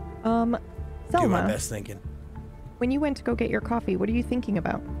 Do my Selma, best thinking. when you went to go get your coffee, what are you thinking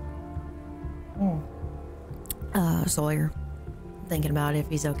about? Sawyer. Thinking about if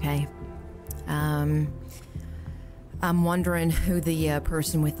he's okay. I'm wondering who the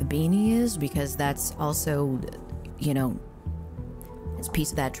person with the beanie is, because that's also, you know, it's a piece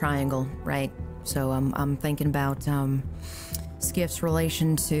of that triangle, right? So I'm thinking about Skiff's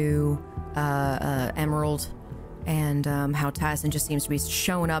relation to Emerald, and how Tyson just seems to be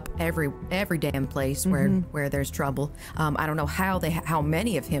showing up every damn place where there's trouble. I don't know how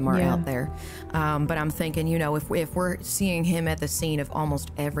many of him are out there, but I'm thinking, you know, if we're seeing him at the scene of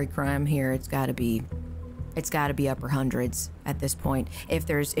almost every crime here, it's got to be upper hundreds at this point. If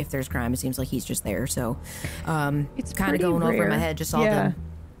there's crime, it seems like he's just there. So It's kind of pretty going over in my rare. head, just all them.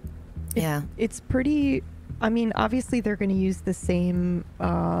 Yeah. It's pretty... I mean, obviously they're going to use the same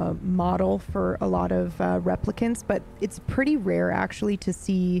model for a lot of replicants, but it's pretty rare actually to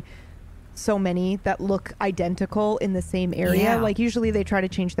see so many that look identical in the same area. Yeah. Like usually they try to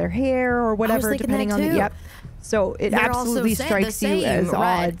change their hair or whatever depending on the... Yep. So it They're absolutely also strikes you same, as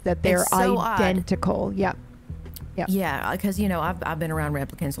right. odd that they're It's so odd. identical. Yep. Yep. Yeah, because, you know, I've been around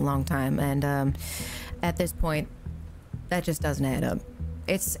replicants a long time, and at this point, that just doesn't add up.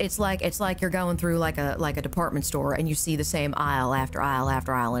 It's like you're going through like a department store and you see the same aisle after aisle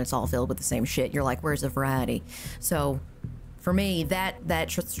after aisle, and it's all filled with the same shit. You're like, where's the variety? So, for me, that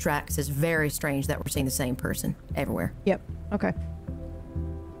tracks is very strange that we're seeing the same person everywhere. Yep. Okay.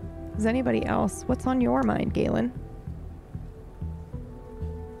 Does anybody else? What's on your mind, Galen?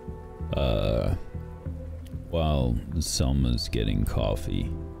 While Selma's getting coffee,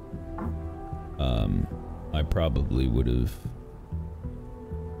 I probably would have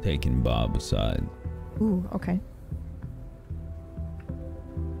taken Bob aside. Ooh, okay.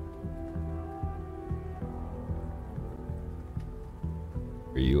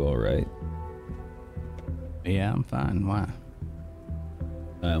 Are you alright? Yeah, I'm fine. Why?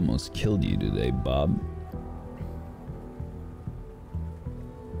 I almost killed you today, Bob.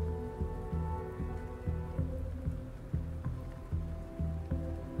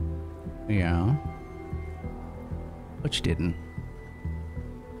 Yeah. But you didn't.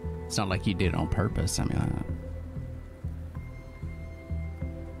 It's not like you did it on purpose. I mean,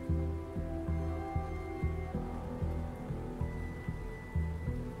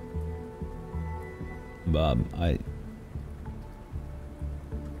 Bob,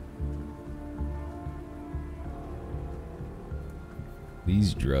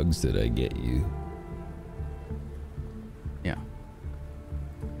 these drugs that I get you, yeah.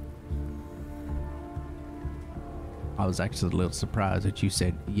 I was actually a little surprised that you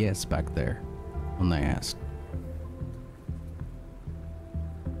said yes back there when they asked.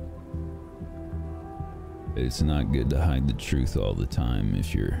 it's not good to hide the truth all the time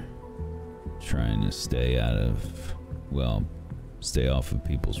if you're trying to stay stay off of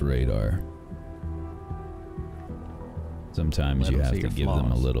people's radar. Sometimes Let you them have see to your give them a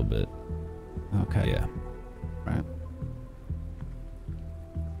flaws. little bit. Okay. Yeah. Right.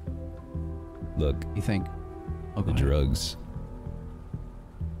 Look, You think? Oh, the go ahead. drugs,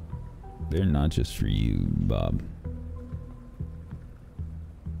 they're not just for you, Bob.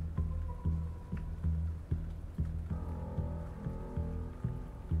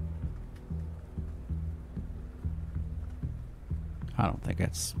 I don't think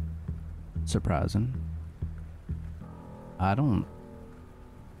that's surprising. I don't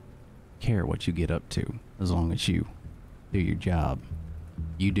care what you get up to as long as you do your job.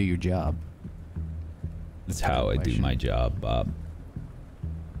 You do your job. That's how I do my job, Bob.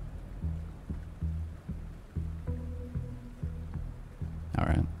 All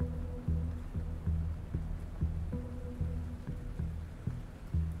right.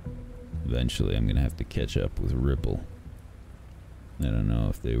 Eventually, I'm gonna have to catch up with Ripple. I don't know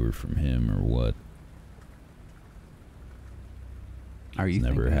if they were from him or what. Are you it's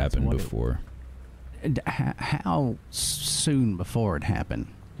never happened before. How soon before it happened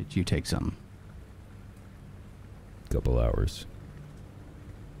did you take some? Couple hours.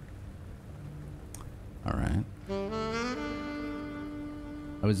 All right.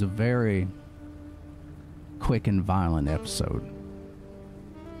 It was a very quick and violent episode.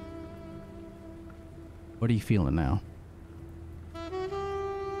 What are you feeling now?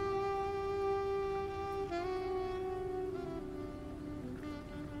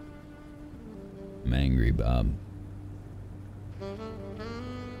 I'm angry, Bob.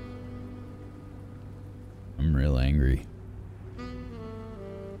 I'm real angry.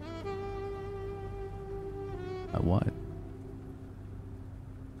 At what?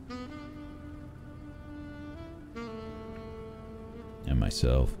 And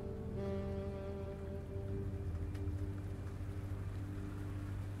myself.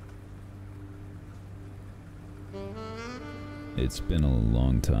 It's been a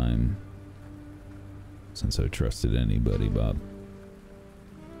long time since I trusted anybody, Bob.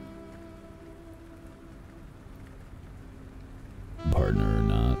 Partner or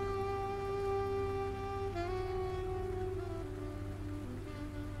not.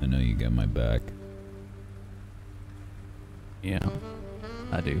 I know you got my back. Yeah,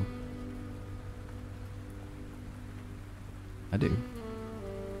 I do. I do.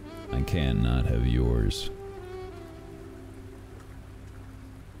 I can't not have yours.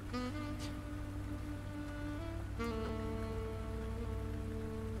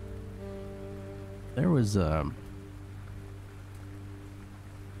 There was one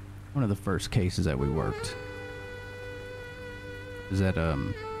of the first cases that we worked. Is that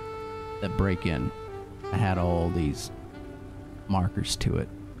that break-in. I had all these markers to it.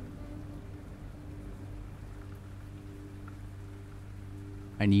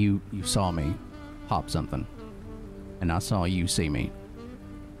 And you saw me pop something. And I saw you see me.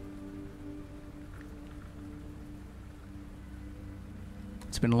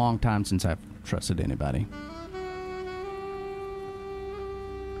 It's been a long time since I've trusted anybody.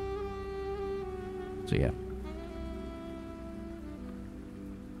 So yeah.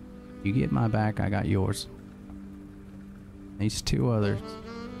 You get my back, I got yours. These two others.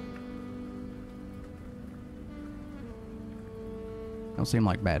 Don't seem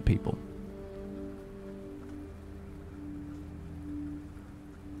like bad people.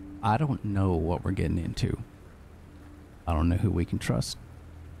 I don't know what we're getting into. I don't know who we can trust.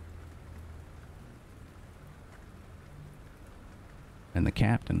 And the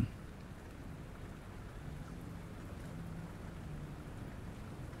captain.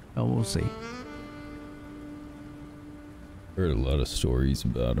 Oh, we'll see. Heard a lot of stories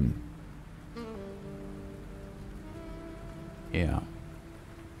about him. Yeah.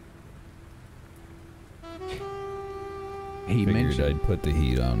 He Figured mentioned I'd put the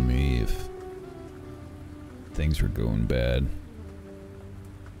heat on me if things were going bad.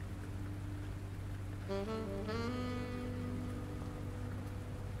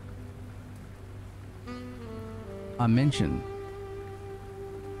 I mentioned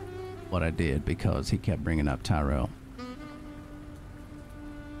what I did because he kept bringing up Tyrell.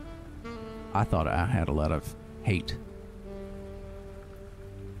 I thought I had a lot of hate.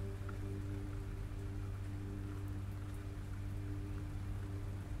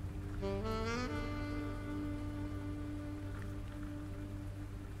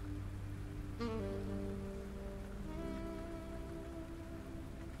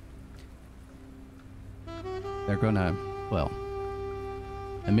 They're gonna, well,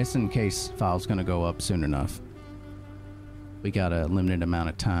 the missing case file's gonna go up soon enough. We got a limited amount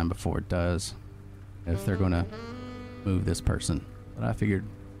of time before it does, if they're gonna move this person. But I figured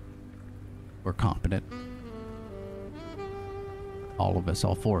we're competent. All of us,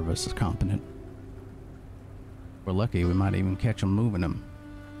 all four of us is competent. We're lucky, we might even catch them moving them.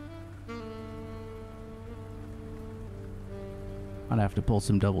 Might have to pull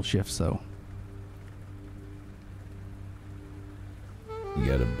some double shifts though. You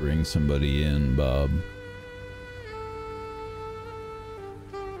gotta bring somebody in, Bob.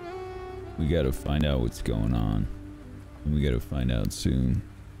 We gotta find out what's going on. We gotta find out soon.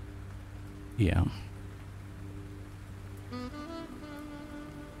 Yeah.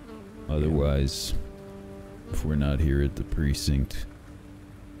 Otherwise, if we're not here at the precinct,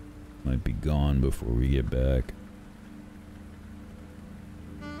 might be gone before we get back.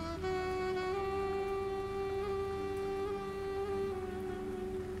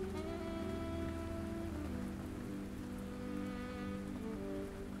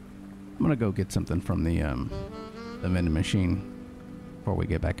 I'm gonna go get something from the vending machine before we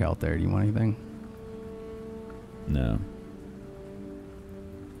get back out there. Do you want anything? No.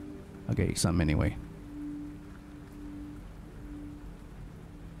 I'll get you something anyway.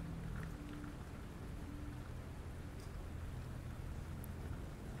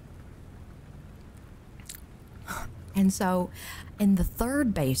 And so in the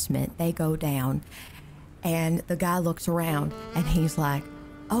third basement, they go down and the guy looks around and he's like,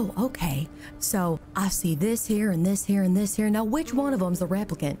 oh, okay. So I see this here and this here and this here. Now, which one of them's the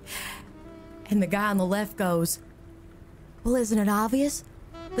replicant? And the guy on the left goes, well, isn't it obvious?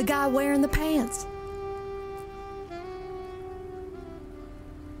 The guy wearing the pants.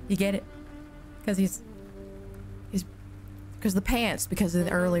 You get it? Because because the pants, because of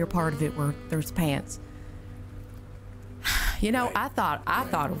the earlier part of it where there's pants. You know, I thought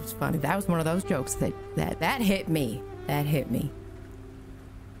it was funny. That was one of those jokes that hit me. That hit me.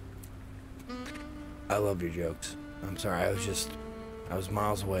 I love your jokes. I'm sorry, I was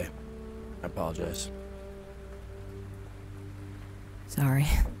miles away. I apologize. Sorry.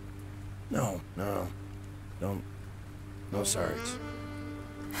 No. Don't. No sorries.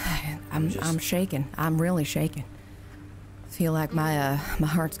 I'm shaking. I'm really shaking. I feel like my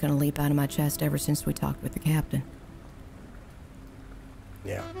heart's gonna leap out of my chest ever since we talked with the captain.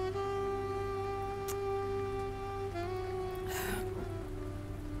 Yeah.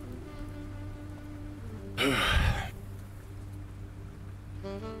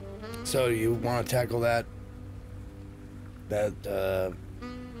 So you want to tackle that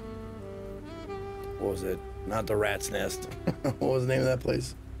what was it? Not the rat's nest. What was the name of that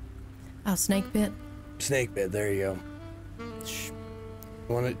place? Oh, Snake Pit? Snake Pit, there you go.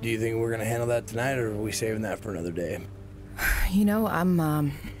 Do you think we're gonna handle that tonight, or are we saving that for another day? You know,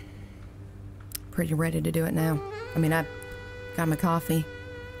 I'm pretty ready to do it now. I mean, I got my coffee.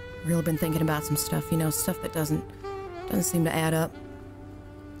 Really been thinking about some stuff, you know, stuff that doesn't seem to add up.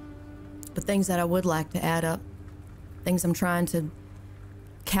 But things that I would like to add up. Things I'm trying to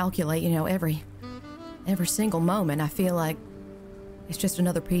calculate, you know, every single moment. I feel like it's just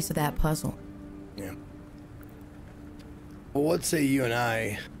another piece of that puzzle. Yeah. Well, let's say you and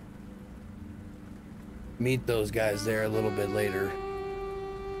I meet those guys there a little bit later.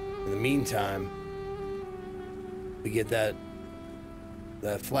 In the meantime, we get that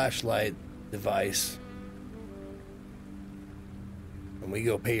flashlight device, and we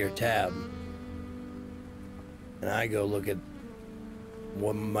go pay your tab, and I go look at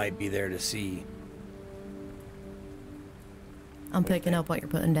what might be there to see. I'm picking up what you're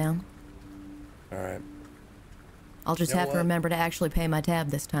putting down. All right. I'll just have to remember to actually pay my tab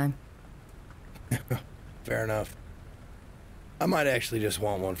this time. Fair enough. I might actually just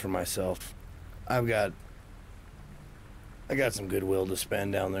want one for myself. I got some goodwill to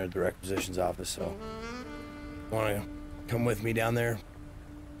spend down there at the requisitions office, so want to come with me down there?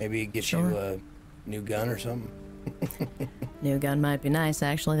 Maybe get you a new gun or something? New gun might be nice,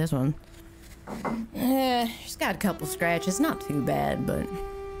 actually. This one, she's got a couple scratches. Not too bad, but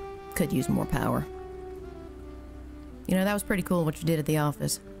could use more power. You know, that was pretty cool what you did at the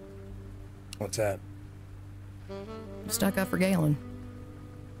office. What's that? Stuck up for Galen.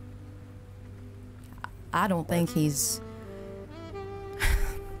 I don't think he's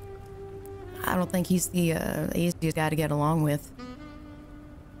the easiest guy to get along with.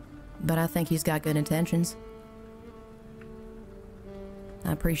 But I think he's got good intentions.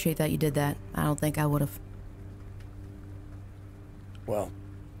 I appreciate that you did that. I don't think I would have. Well,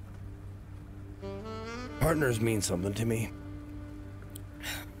 partners mean something to me.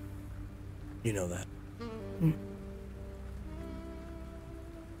 You know that. Mm.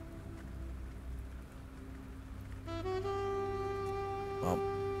 Well,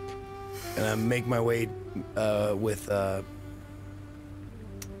 and I make my way with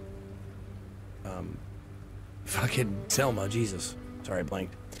fucking Selma. Jesus, sorry, I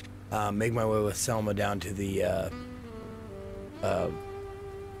blanked. Make my way with Selma down to the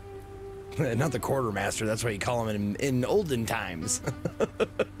not the quartermaster. That's what you call him in olden times.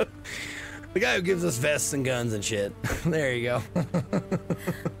 The guy who gives us vests and guns and shit. There you go.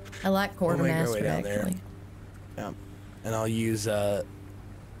 I like quartermaster, actually. Yeah. And I'll use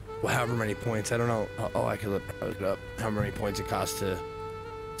well, however many points. I don't know. Oh, I could look it up. However many points it costs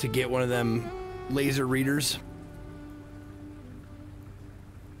to get one of them laser readers.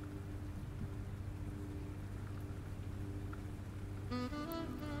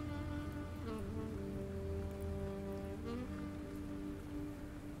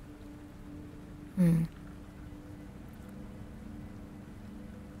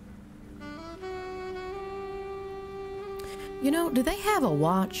 You know, do they have a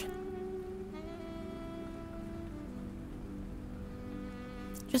watch?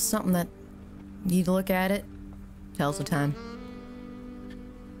 Just something that you look at it, tells the time.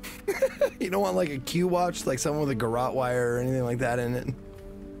 You don't want like a Q watch, like someone with a garrote wire or anything like that in it?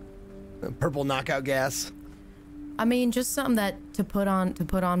 A purple knockout gas? I mean, just something that to put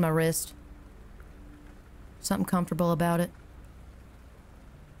on my wrist. Something comfortable about it.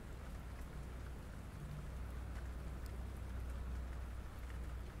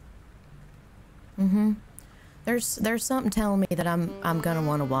 There's something telling me that I'm gonna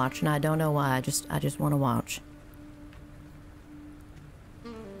want to watch, and I don't know why. I just want to watch.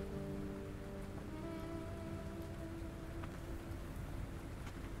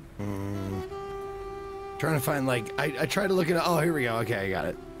 Trying to find like I tried to look at it. Oh, here we go. Okay, I got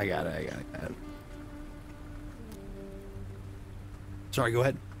it. I got it. Sorry, go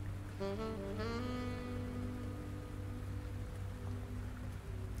ahead.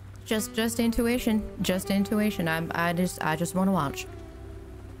 Just intuition. Just intuition. I just want to watch.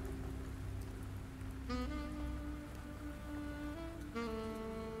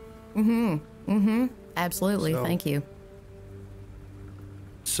 Absolutely. So, thank you.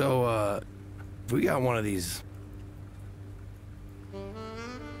 So, if we got one of these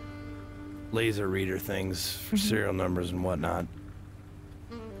laser reader things for serial numbers and whatnot,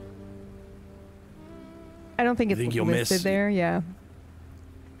 I don't think it's think you'll listed miss- there. Yeah.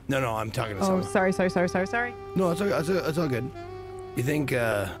 No, I'm talking to Oh, someone. sorry. No, it's all good. You think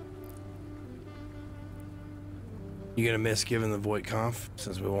you're gonna miss giving the Voight conf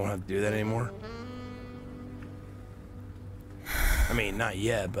since we won't have to do that anymore? I mean, not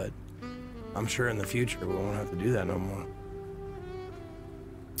yet, but I'm sure in the future we won't have to do that no more.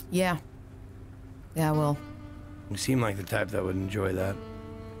 Yeah. Yeah, well, You seem like the type that would enjoy that.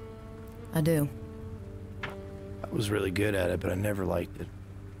 I do. I was really good at it, but I never liked it.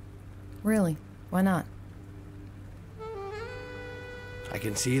 Really? Why not? I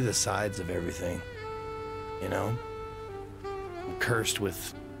can see the sides of everything, you know? I'm cursed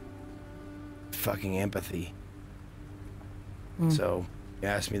with fucking empathy. So, you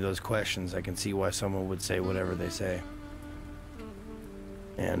ask me those questions, I can see why someone would say whatever they say.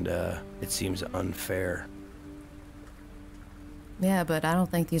 And, it seems unfair. Yeah, but I don't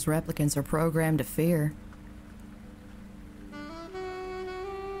think these replicants are programmed to fear.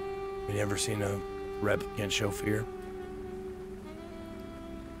 You ever seen a replicant show fear?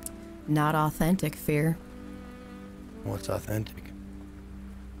 Not authentic fear. What's authentic?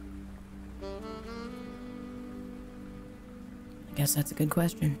 I guess that's a good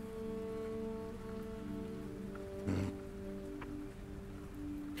question.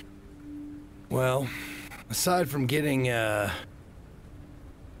 Well, aside from getting a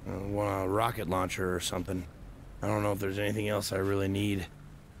rocket launcher or something, I don't know if there's anything else I really need.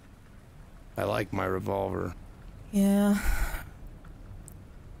 I like my revolver. Yeah.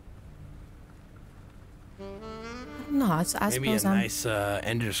 No, I Maybe suppose a nice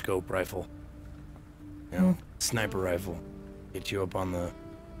endoscope rifle. You know, sniper rifle. Get you up on the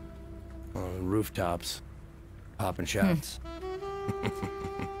rooftops, popping shots.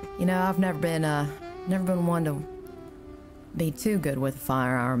 You know, I've never been one to be too good with a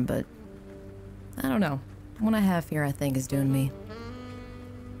firearm, but I don't know. What I have here, I think, is doing me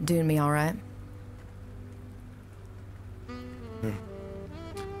all right.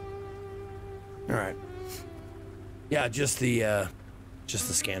 All right. Yeah, just the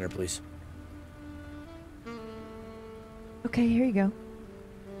scanner, please. Okay, here you go.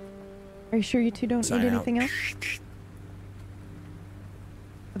 Are you sure you two don't Sign need out. anything else?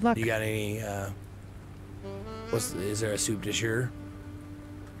 Good luck. You got any? Is there a soup de jour?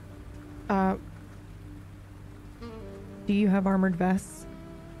 Do you have armored vests?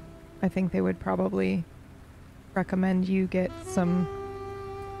 I think they would probably recommend you get some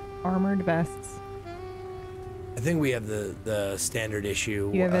armored vests. I think we have the standard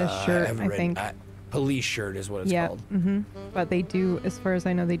issue. You have a shirt, I think. Police shirt is what it's Yeah, called. But they do, as far as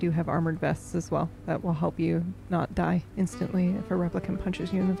I know, they do have armored vests as well. That will help you not die instantly if a replicant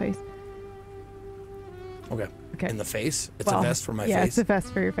punches you in the face. Okay. Okay. In the face? It's Well, a vest for my yeah, face? it's a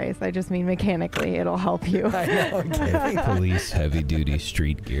vest for your face. I just mean mechanically it'll help you. I know, I'm kidding. Police heavy duty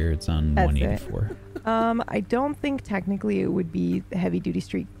street gear. It's on That's 184. I don't think technically it would be heavy duty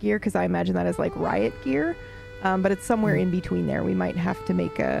street gear because I imagine that is like riot gear. But it's somewhere in between there. We might have to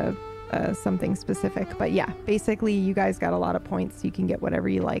make a something specific. But yeah, basically you guys got a lot of points. You can get whatever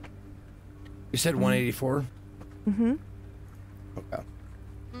you like. You said 184? Mm-hmm. Okay.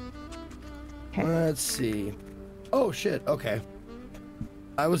 Okay. Let's see. Oh, shit. Okay.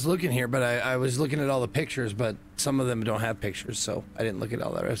 I was looking here, but I was looking at all the pictures, but some of them don't have pictures, so I didn't look at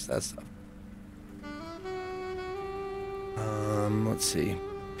all the rest of that stuff. Let's see.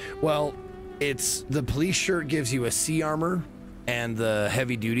 Well, it's the police shirt gives you a C armor, and the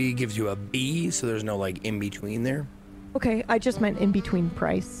heavy duty gives you a B, so there's no like in between there. Okay, I just meant in between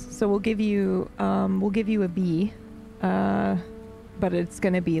price. So we'll give you a B. But it's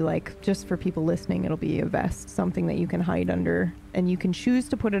going to be like, just for people listening, it'll be a vest, something that you can hide under, and you can choose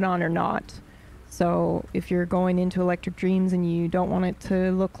to put it on or not. So if you're going into Electric Dreams and you don't want it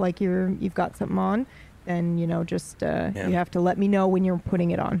to look like you've got something on, then, you know, just, you have to let me know when you're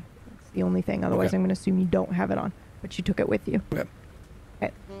putting it on. That's the only thing. Otherwise, Okay. I'm going to assume you don't have it on, but you took it with you. Okay.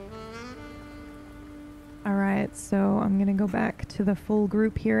 Okay. All right, so I'm going to go back to the full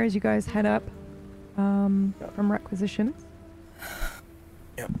group here as you guys head up from requisitions.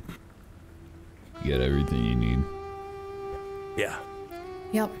 Yep. You got everything you need. Yeah.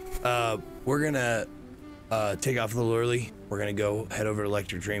 Yep. We're gonna take off a little early. We're gonna go head over to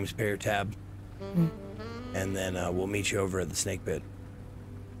Electric Dreams, pay your tab, and then we'll meet you over at the Snake Pit.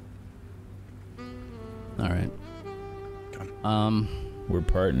 All right. We're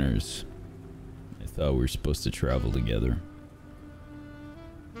partners. I thought we were supposed to travel together.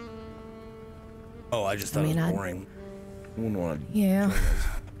 Oh, I just thought it was boring. Wouldn't want to. Yeah.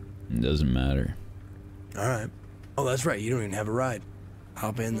 It doesn't matter. All right. Oh, that's right. You don't even have a ride.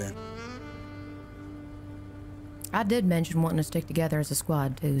 Hop in then. I did mention wanting to stick together as a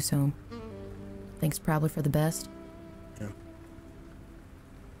squad too, so I think it's probably for the best. Yeah.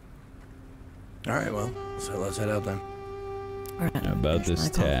 All right. Well, so let's head out then. All right. How about this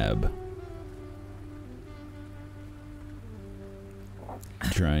tab?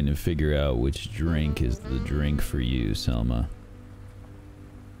 Trying to figure out which drink is the drink for you, Selma.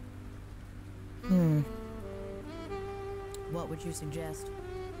 What would you suggest?